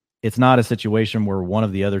 it's not a situation where one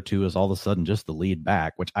of the other two is all of a sudden just the lead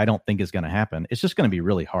back, which I don't think is going to happen. It's just going to be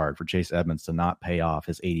really hard for Chase Edmonds to not pay off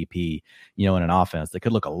his ADP, in an offense that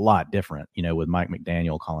could look a lot different, with Mike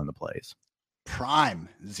McDaniel calling the plays. Prime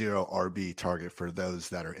 0 RB target for those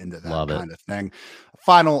that are into that kind of thing.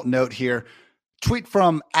 Final note here. Tweet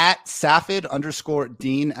from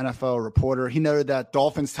 @Safid_Dean, NFL reporter. He noted that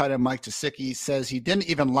Dolphins tight end Mike Gesicki says he didn't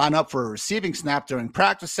even line up for a receiving snap during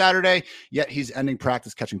practice Saturday, yet he's ending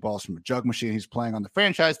practice catching balls from a jug machine. He's playing on the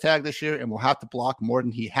franchise tag this year and will have to block more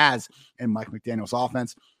than he has in Mike McDaniel's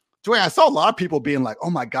offense. Dwayne, I saw a lot of people being like, oh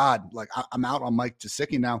my God, I'm out on Mike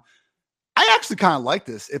Gesicki now. I actually kind of like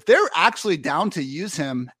this. If they're actually down to use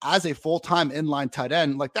him as a full-time inline tight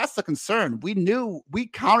end, that's the concern. We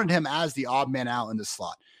counted him as the odd man out in the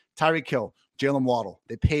slot. Tyreek Hill, Jalen Waddle,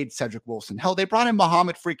 they paid Cedric Wilson. Hell, they brought in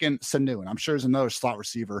Muhammad freaking Sanu, and I'm sure there's another slot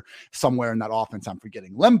receiver somewhere in that offense I'm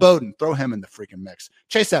forgetting. Lynn Bowden, throw him in the freaking mix.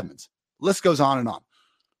 Chase Edmonds, list goes on and on.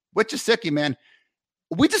 With Gesicki, man,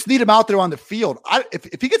 we just need him out there on the field.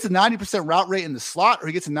 If he gets a 90% route rate in the slot or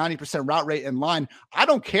he gets a 90% route rate in line, I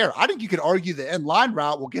don't care. I think you could argue the in line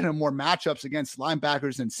route will get him more matchups against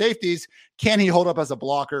linebackers and safeties. Can he hold up as a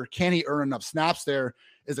blocker? Can he earn enough snaps there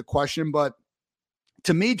is a question. But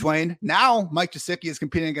to me, Dwayne, now Mike Gesicki is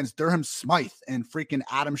competing against Durham Smythe and freaking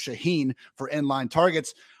Adam Shaheen for inline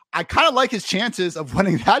targets. I kind of like his chances of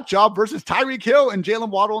winning that job versus Tyreek Hill and Jalen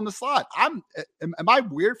Waddle in the slot. Am I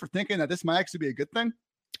weird for thinking that this might actually be a good thing?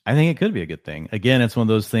 I think it could be a good thing. Again, it's one of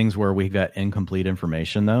those things where we got incomplete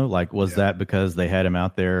information though. Like, was that because they had him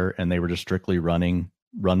out there and they were just strictly running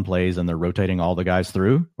run plays and they're rotating all the guys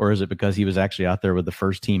through? Or is it because he was actually out there with the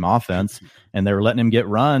first team offense and they were letting him get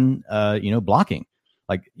run, blocking?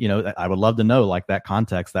 Like, I would love to know like that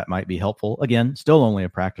context. That might be helpful. Again, still only a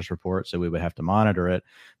practice report, so we would have to monitor it,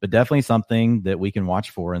 but definitely something that we can watch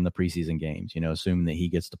for in the preseason games, assuming that he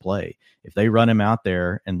gets to play. If they run him out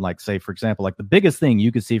there and like, say, for example, like the biggest thing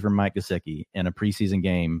you could see from Mike Gesicki in a preseason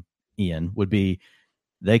game, Ian, would be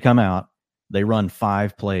they come out, they run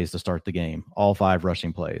 5 plays to start the game, all 5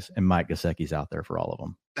 rushing plays, and Mike Gesicki's out there for all of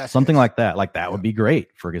them. That's something like that. Like that would be great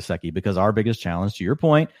for Gesicki, because our biggest challenge, to your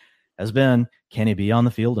point, has been, can he be on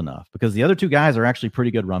the field enough? Because the other 2 guys are actually pretty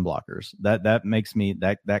good run blockers. That makes me,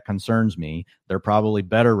 that concerns me. They're probably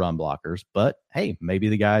better run blockers, but hey, maybe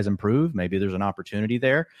the guys improve. Maybe there's an opportunity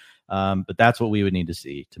there. But that's what we would need to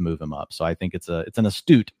see to move him up. So I think it's an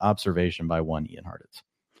astute observation by one Ian Hartitz.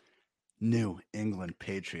 New England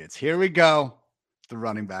Patriots. Here we go. The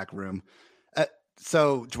running back room.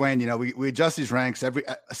 So Dwayne, we adjust these ranks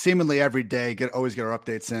seemingly every day, always get our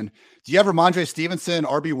updates in. Do you have Ramondre Stevenson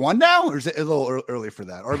RB1 now, or is it a little early for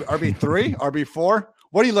that? RB3, RB4?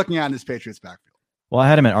 What are you looking at in this Patriots backfield? Well, I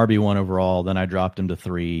had him at RB1 overall. Then I dropped him to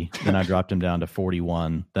 3. Then I dropped him down to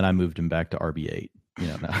 41. Then I moved him back to RB8.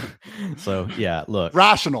 So yeah, look,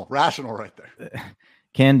 rational right there.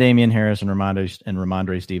 Can Damien Harris and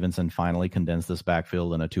Ramondre Stevenson finally condense this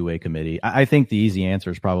backfield in a 2-way committee? I think the easy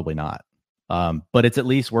answer is probably not. But it's at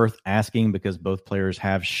least worth asking, because both players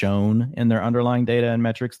have shown in their underlying data and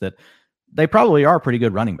metrics that they probably are pretty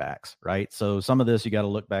good running backs, right? So some of this, you got to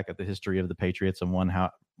look back at the history of the Patriots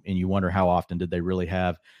and you wonder how often did they really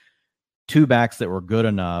have 2 backs that were good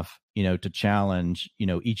enough, to challenge,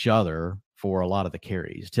 each other for a lot of the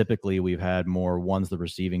carries. Typically we've had more one's the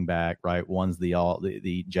receiving back, right? One's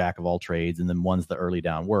the jack of all trades, and then one's the early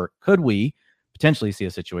down work. Could we potentially see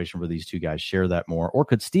a situation where these 2 guys share that more? Or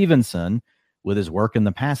could Stevenson, with his work in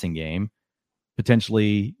the passing game,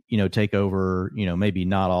 potentially, take over, maybe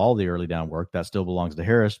not all the early down work that still belongs to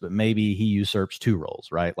Harris, but maybe he usurps 2 roles,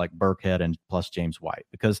 right? Like Burkhead and plus James White,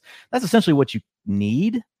 because that's essentially what you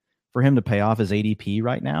need for him to pay off his ADP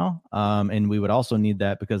right now. And we would also need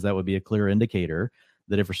that because that would be a clear indicator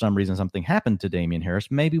that if for some reason something happened to Damien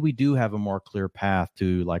Harris, maybe we do have a more clear path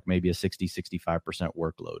to like maybe a 65%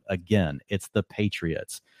 workload. Again, it's the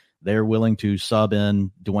Patriots. They're willing to sub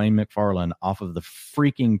in Dwayne McFarland off of the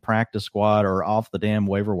freaking practice squad or off the damn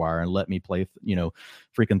waiver wire and let me play,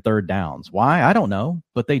 freaking third downs. Why? I don't know,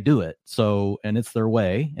 but they do it. So, and it's their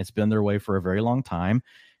way. It's been their way for a very long time.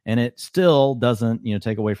 And it still doesn't,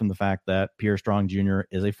 take away from the fact that Pierre Strong Jr.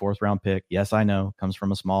 is a 4th round pick. Yes, I know, comes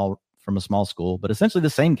from a small school, but essentially the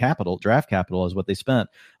same draft capital as what they spent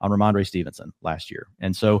on Ramondre Stevenson last year.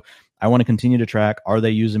 And so I want to continue to track, are they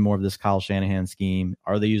using more of this Kyle Shanahan scheme?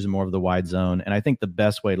 Are they using more of the wide zone? And I think the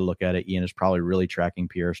best way to look at it, Ian, is probably really tracking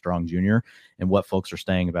Pierre Strong Jr. and what folks are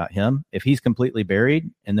saying about him. If he's completely buried,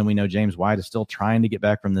 and then we know James White is still trying to get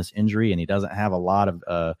back from this injury and he doesn't have a lot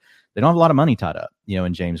of, they don't have a lot of money tied up,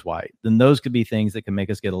 in James White, then those could be things that can make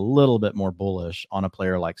us get a little bit more bullish on a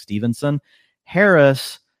player like Stevenson.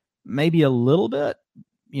 Harris, maybe a little bit,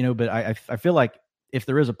 but I feel like if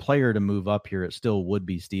there is a player to move up here, it still would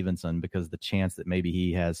be Stevenson, because the chance that maybe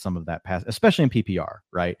he has some of that pass, especially in PPR,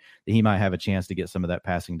 right, that he might have a chance to get some of that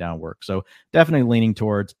passing down work. So definitely leaning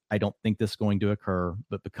towards, I don't think this is going to occur,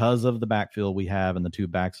 but because of the backfield we have and the 2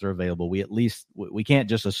 backs that are available, we can't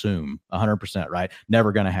just assume 100%, right?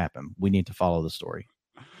 Never going to happen. We need to follow the story.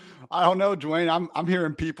 I don't know, Dwayne. I'm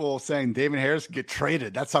hearing people saying Damien Harris get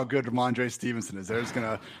traded. That's how good Ramondre Stevenson is. They're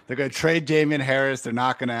gonna trade Damien Harris. They're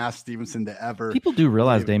not gonna ask Stevenson to ever. People do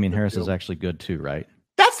realize Damien Harris is actually good too, right?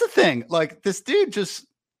 That's the thing. Like, this dude just.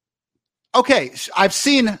 Okay, I've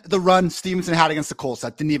seen the run Stevenson had against the Colts.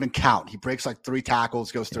 That didn't even count. He breaks like 3 tackles,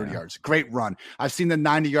 goes 30 yards. Great run. I've seen the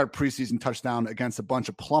 90-yard preseason touchdown against a bunch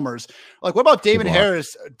of plumbers. Like, what about Damien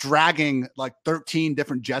Harris dragging like 13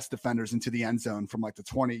 different Jets defenders into the end zone from like the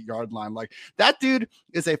 20-yard line? Like, that dude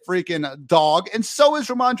is a freaking dog, and so is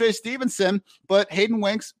Ramondre Stevenson. But Hayden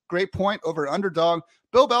Winks, great point, over underdog.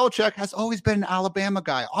 Bill Belichick has always been an Alabama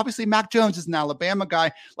guy. Obviously, Mac Jones is an Alabama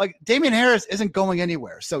guy. Like, Damien Harris isn't going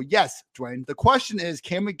anywhere. So, yes, Dwayne, the question is,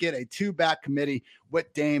 can we get a 2-back committee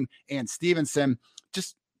with Dame and Stevenson?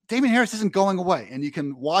 Just Damien Harris isn't going away. And you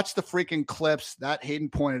can watch the freaking clips that Hayden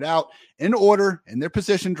pointed out in order in their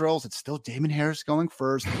position drills. It's still Damien Harris going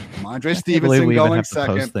first, Ramondre Stevenson going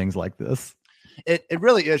second. Post things like this. It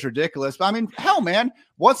really is ridiculous. But I mean, hell, man,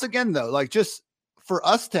 once again, though, like just for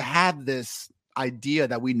us to have this idea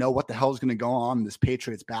that we know what the hell is going to go on in this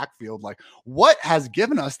Patriots backfield, like what has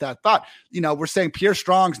given us that thought? We're saying Pierre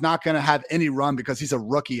Strong's not going to have any run because he's a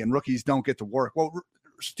rookie and rookies don't get to work. Well,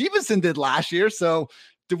 Stevenson did last year. So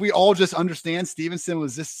did we all just understand Stevenson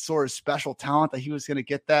was this sort of special talent that he was going to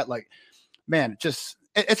get that? Like, man,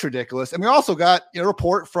 it's ridiculous. And we also got a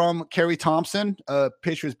report from Kerry Thompson, a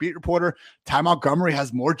Patriots beat reporter. Ty Montgomery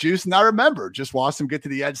has more juice than I remember. Just watched him get to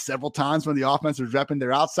the edge several times when the offense was repping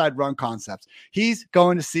their outside run concepts. He's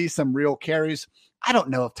going to see some real carries. I don't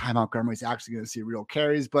know if Ty Montgomery is actually going to see real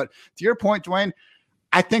carries, but to your point, Dwayne,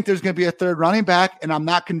 I think there's going to be a third running back, and I'm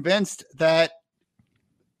not convinced that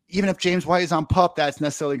even if James White is on PUP, that's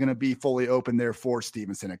necessarily going to be fully open there for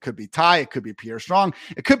Stevenson. It could be Ty, it could be Pierre Strong,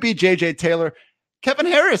 it could be JJ Taylor. Kevin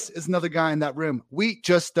Harris is another guy in that room. We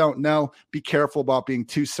just don't know. Be careful about being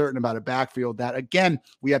too certain about a backfield that, again,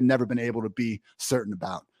 we have never been able to be certain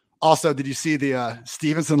about. Also, did you see the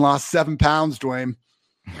Stevenson lost 7 pounds, Dwayne?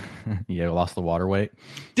 Yeah, lost the water weight.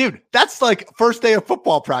 Dude, that's like first day of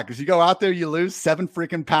football practice. You go out there, you lose 7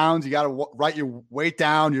 freaking pounds. You got to write your weight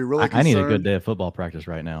down. You're really concerned. I need a good day of football practice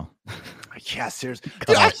right now. Yeah, seriously.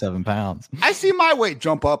 Cut off 7 pounds. I see my weight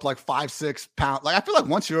jump up like 5-6 pounds. Like I feel like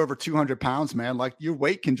once you're over 200 pounds, man, like your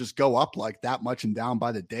weight can just go up like that much and down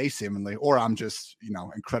by the day, seemingly. Or I'm just,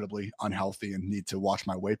 incredibly unhealthy and need to watch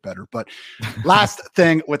my weight better. But last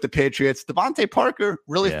thing with the Patriots, Devontae Parker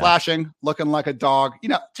really flashing, looking like a dog.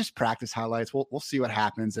 Just practice highlights. We'll see what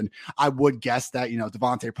happens. And I would guess that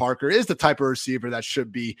Devontae Parker is the type of receiver that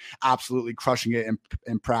should be absolutely crushing it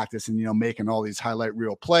in practice and making all these highlight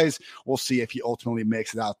reel plays. We'll see if he ultimately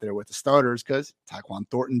makes it out there with the starters, because Tyquan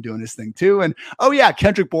Thornton doing his thing too. And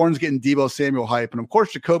Kendrick Bourne's getting Deebo Samuel hype. And of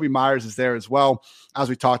course, Jakobi Meyers is there as well, as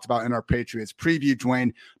we talked about in our Patriots preview,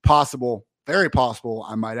 Dwayne. Possible, very possible,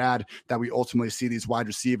 I might add, that we ultimately see these wide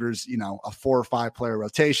receivers, a 4 or 5 player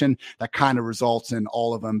rotation that kind of results in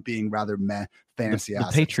all of them being rather meh fantasy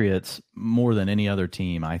assets. The Patriots, more than any other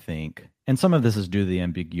team, I think, and some of this is due to the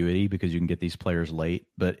ambiguity because you can get these players late,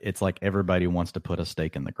 but it's like everybody wants to put a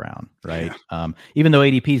stake in the ground, right? Yeah. Even though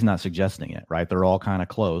ADP is not suggesting it, right? They're all kind of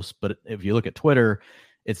close. But if you look at Twitter,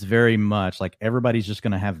 it's very much like everybody's just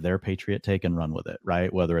going to have their Patriot take and run with it,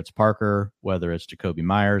 right? Whether it's Parker, whether it's Jakobi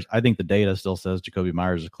Meyers. I think the data still says Jakobi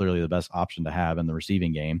Meyers is clearly the best option to have in the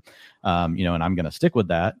receiving game, and I'm going to stick with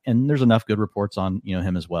that. And there's enough good reports on,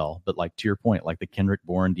 him as well. But like to your point, like the Kendrick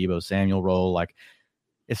Bourne, Deebo Samuel role, like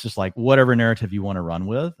it's just like whatever narrative you want to run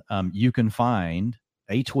with, you can find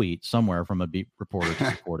a tweet somewhere from a beat reporter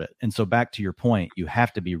to support it. And so back to your point, you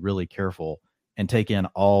have to be really careful and take in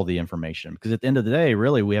all the information, because at the end of the day,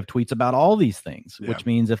 really, we have tweets about all these things, which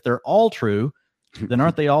means if they're all true, then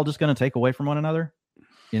aren't they all just going to take away from one another?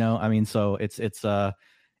 So it's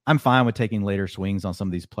I'm fine with taking later swings on some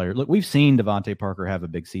of these players. Look, we've seen Devontae Parker have a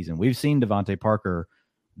big season. We've seen Devontae Parker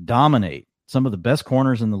dominate some of the best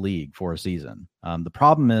corners in the league for a season. The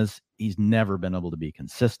problem is he's never been able to be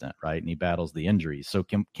consistent, right? And he battles the injuries. So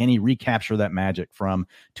can he recapture that magic from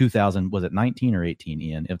 2000? Was it 19 or 18,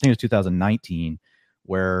 Ian? I think it was 2019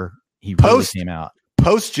 where he really came out.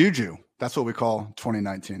 Post Juju. That's what we call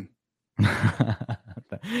 2019.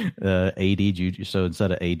 AD Juju. So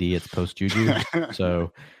instead of AD, it's post Juju.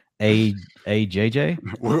 So AJJ.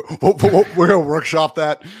 We're gonna workshop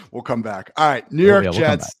that. We'll come back. All right, New York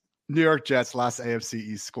Jets. New York Jets, last AFC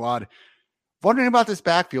East squad. Wondering about this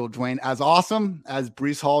backfield, Dwayne. As awesome as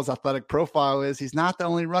Breece Hall's athletic profile is, he's not the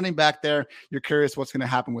only running back there. You're curious what's going to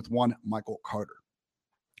happen with one Michael Carter.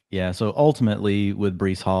 Yeah, so ultimately with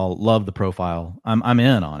Breece Hall, love the profile. I'm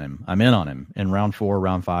in on him. I'm in on him in round 4,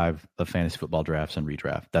 round 5 of fantasy football drafts and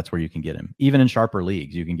redraft. That's where you can get him. Even in sharper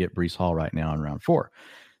leagues, you can get Breece Hall right now in round 4.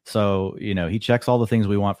 So, he checks all the things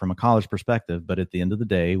we want from a college perspective, but at the end of the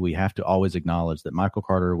day, we have to always acknowledge that Michael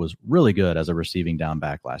Carter was really good as a receiving down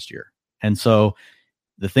back last year. And so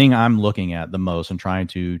the thing I'm looking at the most and trying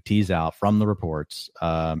to tease out from the reports,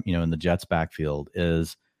 in the Jets backfield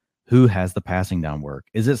is who has the passing down work.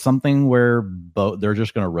 Is it something where they're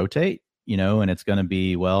just going to rotate, and it's going to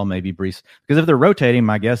be, maybe Breece, because if they're rotating,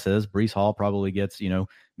 my guess is Breece Hall probably gets,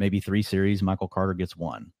 maybe 3 series, Michael Carter gets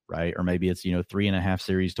 1, right? Or maybe it's, 3.5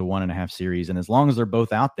 series to 1.5 series. And as long as they're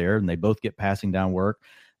both out there and they both get passing down work,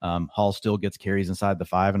 Hall still gets carries inside the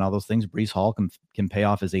 5 and all those things. Breece Hall can pay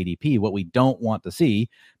off his ADP. What we don't want to see,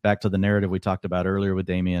 back to the narrative we talked about earlier with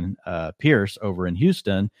Damian Pierce over in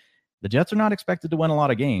Houston, the Jets are not expected to win a lot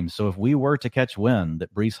of games. So if we were to catch wind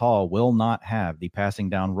that Breece Hall will not have the passing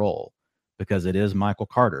down role because it is Michael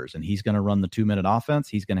Carter's and he's going to run the 2-minute offense,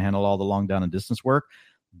 he's going to handle all the long down and distance work,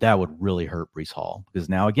 that would really hurt Breece Hall, because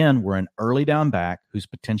now, again, we're an early down back who's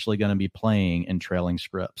potentially going to be playing in trailing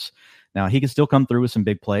scripts. Now, he can still come through with some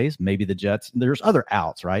big plays. Maybe the Jets, there's other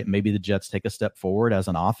outs, right? Maybe the Jets take a step forward as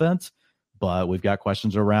an offense, but we've got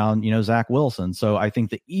questions around, Zach Wilson. So I think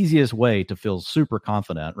the easiest way to feel super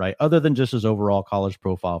confident, right, other than just his overall college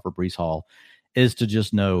profile for Breece Hall, is to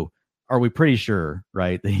just know, are we pretty sure,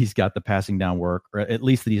 right, that he's got the passing down work, or at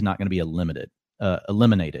least that he's not going to be eliminated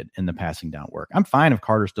in the passing down work. I'm fine if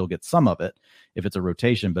Carter still gets some of it if it's a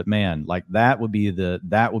rotation, but man, like that would be the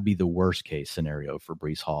worst case scenario for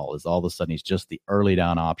Breece Hall, is all of a sudden he's just the early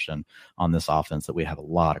down option on this offense that we have a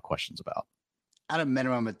lot of questions about. At a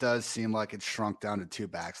minimum, it does seem like it's shrunk down to two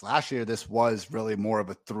backs. Last year, this was really more of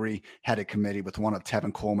a three-headed committee, with one of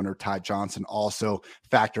Tevin Coleman or Ty Johnson also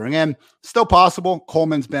factoring in. Still possible.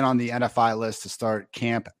 Coleman's been on the NFI list to start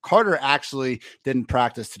camp. Carter actually didn't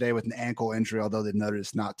practice today with an ankle injury, although they noted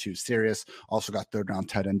it's not too serious. Also got third-round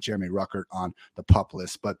tight end Jeremy Ruckert on the PUP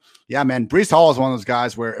list. But yeah, man, Breece Hall is one of those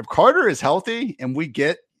guys where if Carter is healthy and we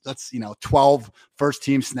get, 12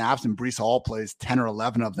 first-team snaps and Breece Hall plays 10 or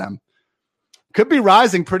 11 of them, could be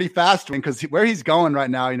rising pretty fast, because where he's going right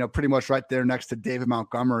now, pretty much right there next to David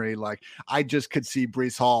Montgomery. Like, I just could see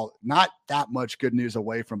Breece Hall not that much good news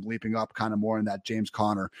away from leaping up kind of more in that James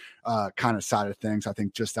Conner kind of side of things. I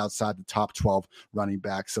think just outside the top 12 running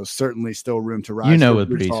back. So certainly still room to rise. With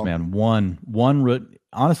Breece, man, one root.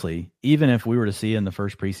 Honestly, even if we were to see in the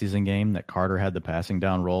first preseason game that Carter had the passing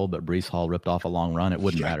down role, but Breece Hall ripped off a long run, it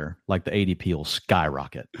wouldn't matter. Like, the ADP will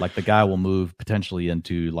skyrocket. Like, the guy will move potentially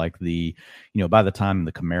into like the, by the time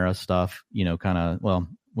the Kamara stuff,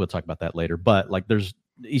 we'll talk about that later. But like,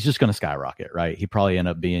 he's just going to skyrocket, right? He probably end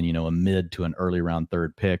up being, a mid to an early round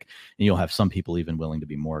third pick, and you'll have some people even willing to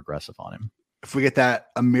be more aggressive on him. If we get that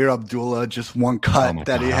Amir Abdullah, just one cut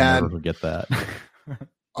he had, I'll never forget that.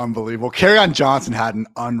 Unbelievable. Kerryon Johnson had an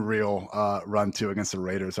unreal run too against the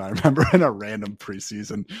Raiders, I remember, in a random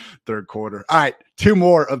preseason third quarter. All right, two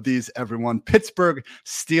more of these, everyone. Pittsburgh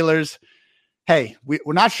Steelers. Hey, we're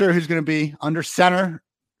not sure who's going to be under center.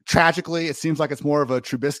 Tragically, it seems like it's more of a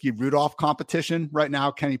Trubisky-Rudolph competition right now.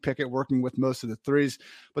 Kenny Pickett working with most of the threes.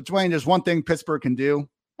 But Dwayne, there's one thing Pittsburgh can do.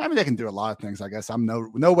 I mean, they can do a lot of things, I guess. I'm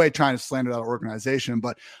no way trying to slander that organization,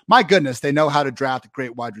 but my goodness, they know how to draft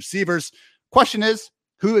great wide receivers. Question is,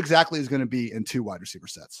 who exactly is going to be in two wide receiver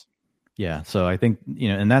sets? Yeah, so I think,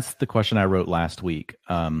 and that's the question I wrote last week.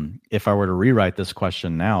 If I were to rewrite this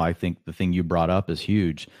question now, I think the thing you brought up is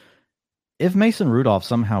huge. If Mason Rudolph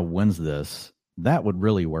somehow wins this, that would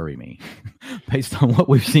really worry me based on what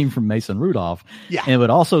we've seen from Mason Rudolph. Yeah. And it would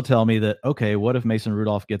also tell me that, okay, what if Mason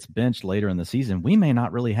Rudolph gets benched later in the season? We may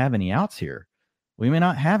not really have any outs here. We may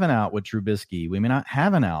not have an out with Trubisky. We may not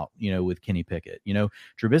have an out, with Kenny Pickett.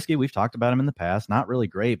 Trubisky, we've talked about him in the past, not really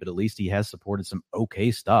great, but at least he has supported some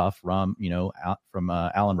okay stuff from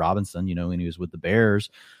Allen Robinson, when he was with the Bears.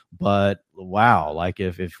 But wow, like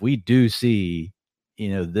if we do see,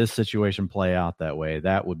 this situation play out that way,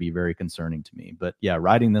 that would be very concerning to me. But yeah,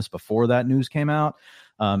 writing this before that news came out,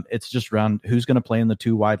 it's just around who's going to play in the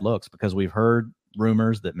two wide looks, because we've heard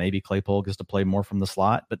rumors that maybe Claypool gets to play more from the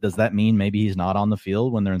slot, but does that mean maybe he's not on the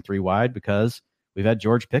field when they're in three wide? Because we've had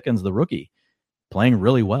George Pickens, the rookie, playing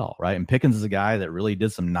really well, right? And Pickens is a guy that really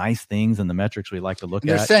did some nice things in the metrics we like to look at.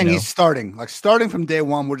 They're saying he's starting from day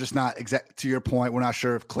one. We're just not exact to your point. We're not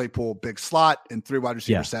sure if Claypool big slot and three wide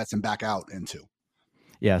receiver sets and back out into.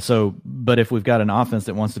 Yeah. So, but if we've got an offense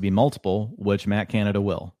that wants to be multiple, which Matt Canada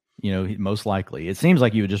will, most likely, it seems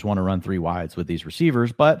like you would just want to run three wides with these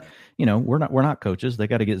receivers, but we're not coaches. They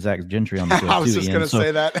got to get Zach Gentry on the field. I was just going to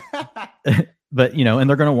say that. But, and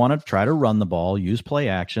they're going to want to try to run the ball, use play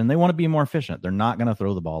action. They want to be more efficient. They're not going to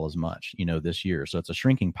throw the ball as much, this year. So it's a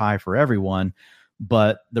shrinking pie for everyone.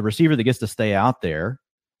 But the receiver that gets to stay out there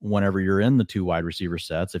whenever you're in the two wide receiver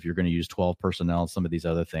sets, if you're going to use 12 personnel and some of these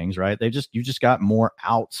other things, right? You just got more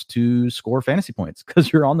outs to score fantasy points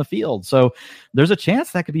because you're on the field. So there's a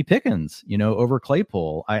chance that could be Pickens, over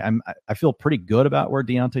Claypool. I feel pretty good about where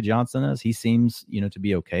Deontay Johnson is. He seems, to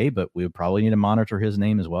be okay, but we would probably need to monitor his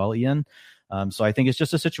name as well, Ian. So I think it's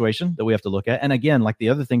just a situation that we have to look at. And again, like the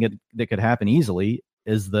other thing that could happen easily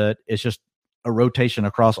is that it's just a rotation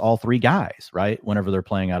across all three guys, right? Whenever they're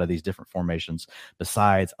playing out of these different formations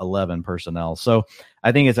besides 11 personnel. So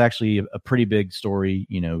I think it's actually a pretty big story,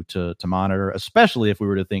 to monitor, especially if we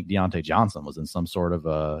were to think Deontay Johnson was in some sort of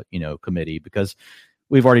a, committee, because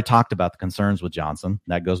we've already talked about the concerns with Johnson.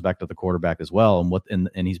 That goes back to the quarterback as well. And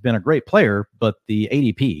he's been a great player, but the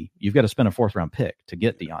ADP, you've got to spend a 4th round pick to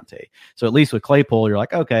get Deontay. So at least with Claypool, you're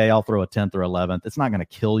like, okay, I'll throw a 10th or 11th. It's not going to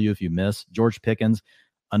kill you if you miss. George Pickens,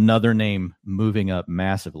 another name moving up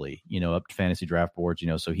massively, up to fantasy draft boards,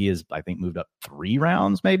 so he is, I think, moved up 3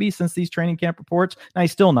 rounds maybe since these training camp reports. Now,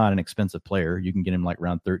 he's still not an expensive player. You can get him like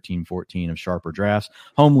round 13, 14 of sharper drafts.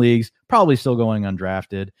 Home leagues, probably still going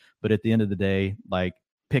undrafted. But at the end of the day, like,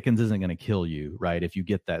 Pickens isn't going to kill you, right, if you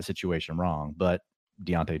get that situation wrong. But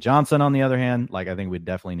Deontay Johnson, on the other hand, like, I think we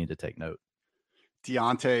definitely need to take note.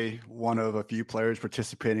 Deontay, one of a few players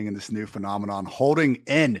participating in this new phenomenon, holding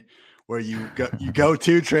in, where you go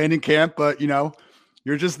to training camp, but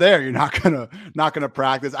you're just there. You're not gonna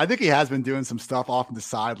practice. I think he has been doing some stuff off on the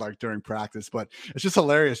side, like during practice, but it's just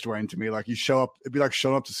hilarious, Dwayne, to me. Like, you show up, it'd be like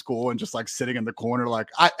showing up to school and just like sitting in the corner, like,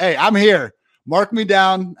 hey, I'm here. Mark me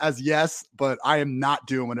down as yes, but I am not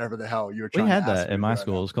doing whatever the hell you're trying to ask me. We had that in my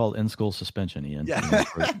school. It was called in-school suspension, Ian. Yeah.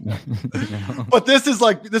 But this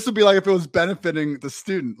would be like if it was benefiting the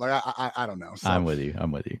student. Like, I don't know. So, I'm with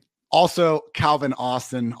you. Also, Calvin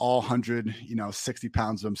Austin, all 160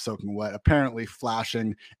 pounds of him soaking wet, apparently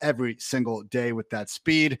flashing every single day with that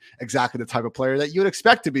speed. Exactly the type of player that you would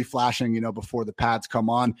expect to be flashing, before the pads come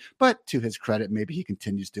on. But to his credit, maybe he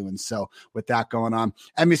continues doing so with that going on.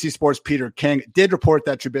 NBC Sports' Peter King did report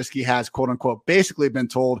that Trubisky has, quote unquote, basically been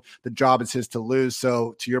told the job is his to lose.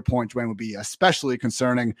 So to your point, Dwayne, would be especially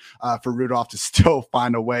concerning for Rudolph to still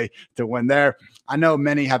find a way to win there. I know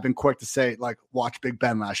many have been quick to say, like, watch Big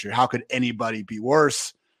Ben last year. How could anybody be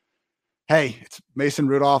worse? Hey, it's Mason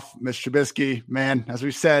Rudolph, Mitch Trubisky, man. As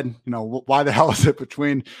we said, why the hell is it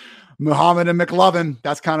between Muhammad and McLovin?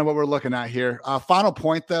 That's kind of what we're looking at here. Final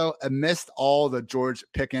point, though, amidst all the George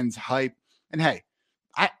Pickens hype, and hey,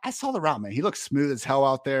 I saw the route, man. He looks smooth as hell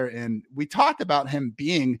out there. And we talked about him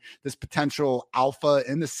being this potential alpha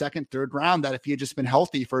in the second, third round, that if he had just been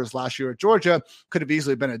healthy for his last year at Georgia, could have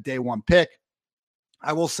easily been a day one pick.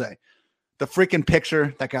 I will say, the freaking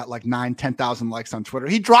picture that got like 10,000 likes on Twitter,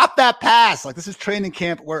 he dropped that pass. Like, this is training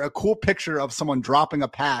camp where a cool picture of someone dropping a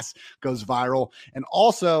pass goes viral. And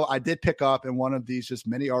also, I did pick up in one of these just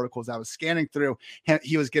mini articles I was scanning through,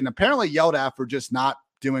 he was getting apparently yelled at for just not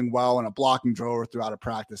doing well in a blocking drill or throughout a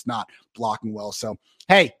practice, not blocking well. So,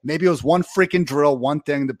 hey, maybe it was one freaking drill, one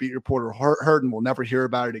thing the beat reporter heard, and we'll never hear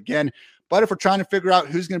about it again. But if we're trying to figure out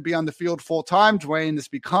who's going to be on the field full time, Dwayne, this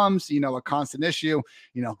becomes, a constant issue.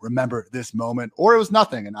 Remember this moment, or it was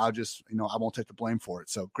nothing, and I'll just, I won't take the blame for it.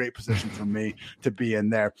 So great position for me to be in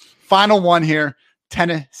there. Final one here,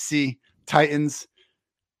 Tennessee Titans.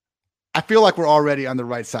 I feel like we're already on the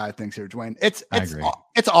right side of things here, Dwayne. It's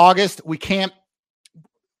August.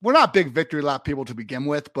 We're not big victory lap people to begin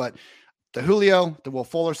with, but the Julio, the Will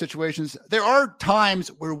Fuller situations, there are times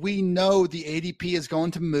where we know the ADP is going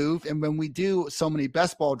to move. And when we do so many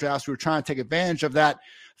best ball drafts, we're trying to take advantage of that,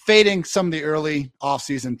 fading some of the early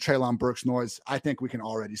offseason Treylon Burks noise. I think we can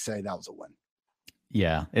already say that was a win.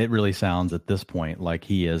 Yeah, it really sounds at this point like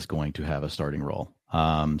he is going to have a starting role.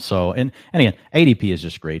 So again, ADP is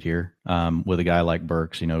just great here with a guy like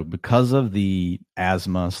Burks, because of the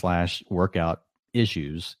asthma / workout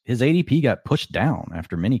issues, his ADP got pushed down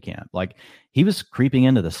after minicamp. Like, he was creeping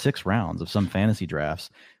into the 6 rounds of some fantasy drafts,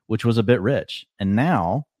 which was a bit rich. And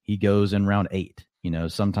now he goes in round 8.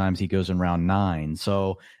 Sometimes he goes in round 9.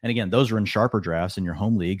 So, and again, those are in sharper drafts in your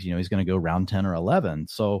home leagues. He's going to go round 10 or 11.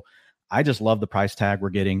 So I just love the price tag we're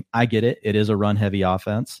getting. I get it. It is a run heavy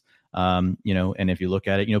offense. And if you look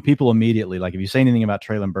at it, people immediately, like, if you say anything about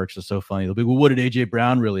Treylon Burks, is so funny. They'll be, well, what did AJ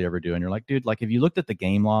Brown really ever do? And you're like, dude, like, if you looked at the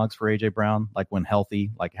game logs for AJ Brown, like when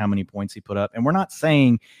healthy, like how many points he put up, and we're not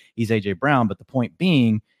saying he's AJ Brown, but the point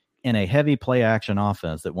being, in a heavy play action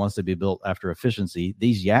offense that wants to be built after efficiency,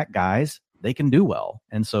 these yak guys, they can do well.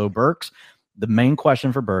 And so Burks, the main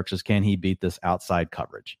question for Burks is, can he beat this outside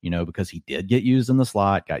coverage? Because he did get used in the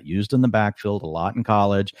slot, got used in the backfield a lot in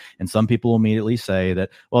college. And some people immediately say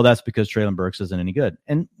that, well, that's because Treylon Burks isn't any good.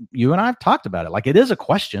 And you and I have talked about it. Like, it is a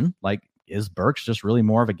question. Like, is Burks just really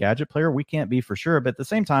more of a gadget player? We can't be for sure. But at the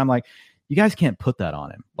same time, like, you guys can't put that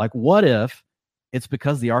on him. Like, what if it's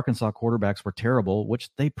because the Arkansas quarterbacks were terrible, which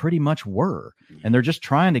they pretty much were. And they're just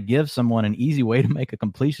trying to give someone an easy way to make a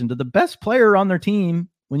completion to the best player on their team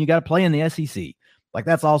when you got to play in the SEC. Like,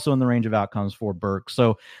 that's also in the range of outcomes for Burks.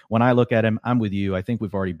 So when I look at him, I'm with you. I think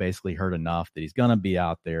we've already basically heard enough that he's going to be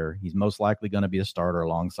out there. He's most likely going to be a starter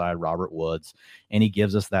alongside Robert Woods, and he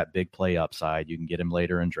gives us that big play upside. You can get him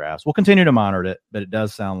later in drafts. We'll continue to monitor it, but it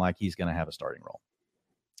does sound like he's going to have a starting role.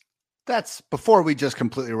 That's before we just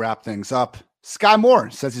completely wrap things up. Sky Moore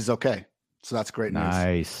says he's okay. So that's great news.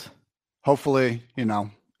 Nice. Hopefully,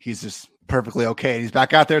 he's just perfectly okay. He's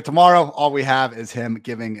back out there tomorrow. All we have is him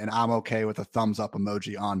giving an I'm okay with a thumbs up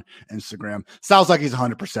emoji on Instagram. Sounds like he's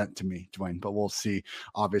 100% to me, Dwayne, but we'll see.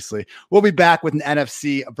 Obviously, we'll be back with an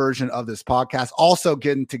NFC version of this podcast. Also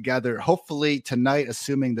getting together, hopefully tonight,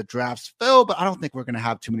 assuming the drafts fill, but I don't think we're going to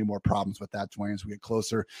have too many more problems with that, Dwayne, as we get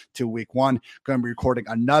closer to week 1. Going to be recording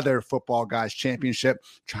another Football Guys Championship,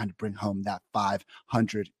 trying to bring home that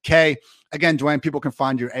 $500K. Again, Dwayne, people can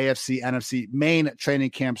find your AFC, NFC main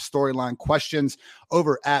training camp storyline questions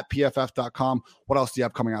over at pff.com. What else do you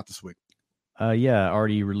have coming out this week?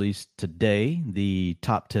 Already released today the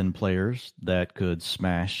top 10 players that could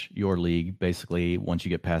smash your league basically once you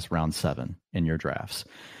get past round 7 in your drafts.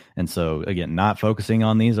 And so, again, not focusing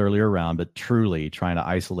on these earlier round, but truly trying to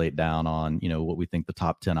isolate down on, what we think the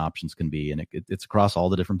top 10 options can be. And it's across all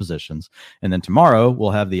the different positions. And then tomorrow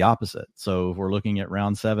we'll have the opposite. So if we're looking at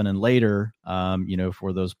round 7 and later,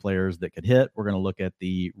 for those players that could hit, we're going to look at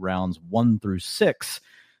the rounds 1 through 6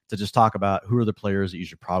 to just talk about who are the players that you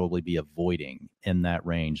should probably be avoiding in that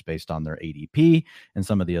range based on their ADP and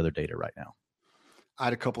some of the other data right now. I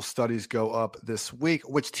had a couple studies go up this week.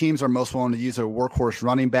 Which teams are most willing to use their workhorse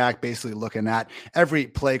running back? Basically looking at every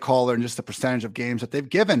play caller and just the percentage of games that they've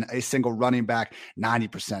given a single running back, 90%,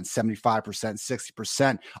 75%,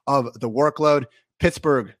 60% of the workload.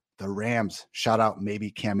 Pittsburgh, the Rams, shout out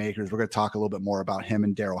maybe Cam Akers. We're going to talk a little bit more about him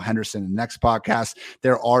and Darrell Henderson in the next podcast.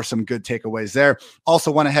 There are some good takeaways there.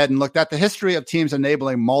 Also went ahead and looked at the history of teams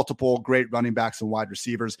enabling multiple great running backs and wide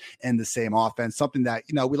receivers in the same offense, something that,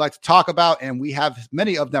 we like to talk about, and we have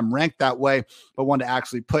many of them ranked that way, but want to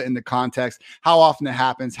actually put into context how often it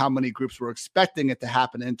happens, how many groups were expecting it to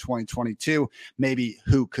happen in 2022, maybe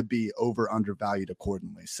who could be undervalued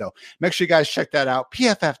accordingly. So make sure you guys check that out,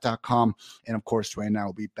 pff.com. And of course, Dwayne and I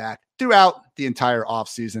will be back throughout the entire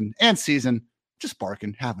offseason and season, just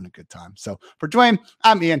barking, having a good time. So for Dwayne,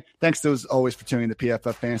 I'm Ian. Thanks as always for tuning in to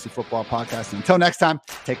PFF Fantasy Football Podcast. And until next time,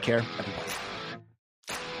 take care, everybody.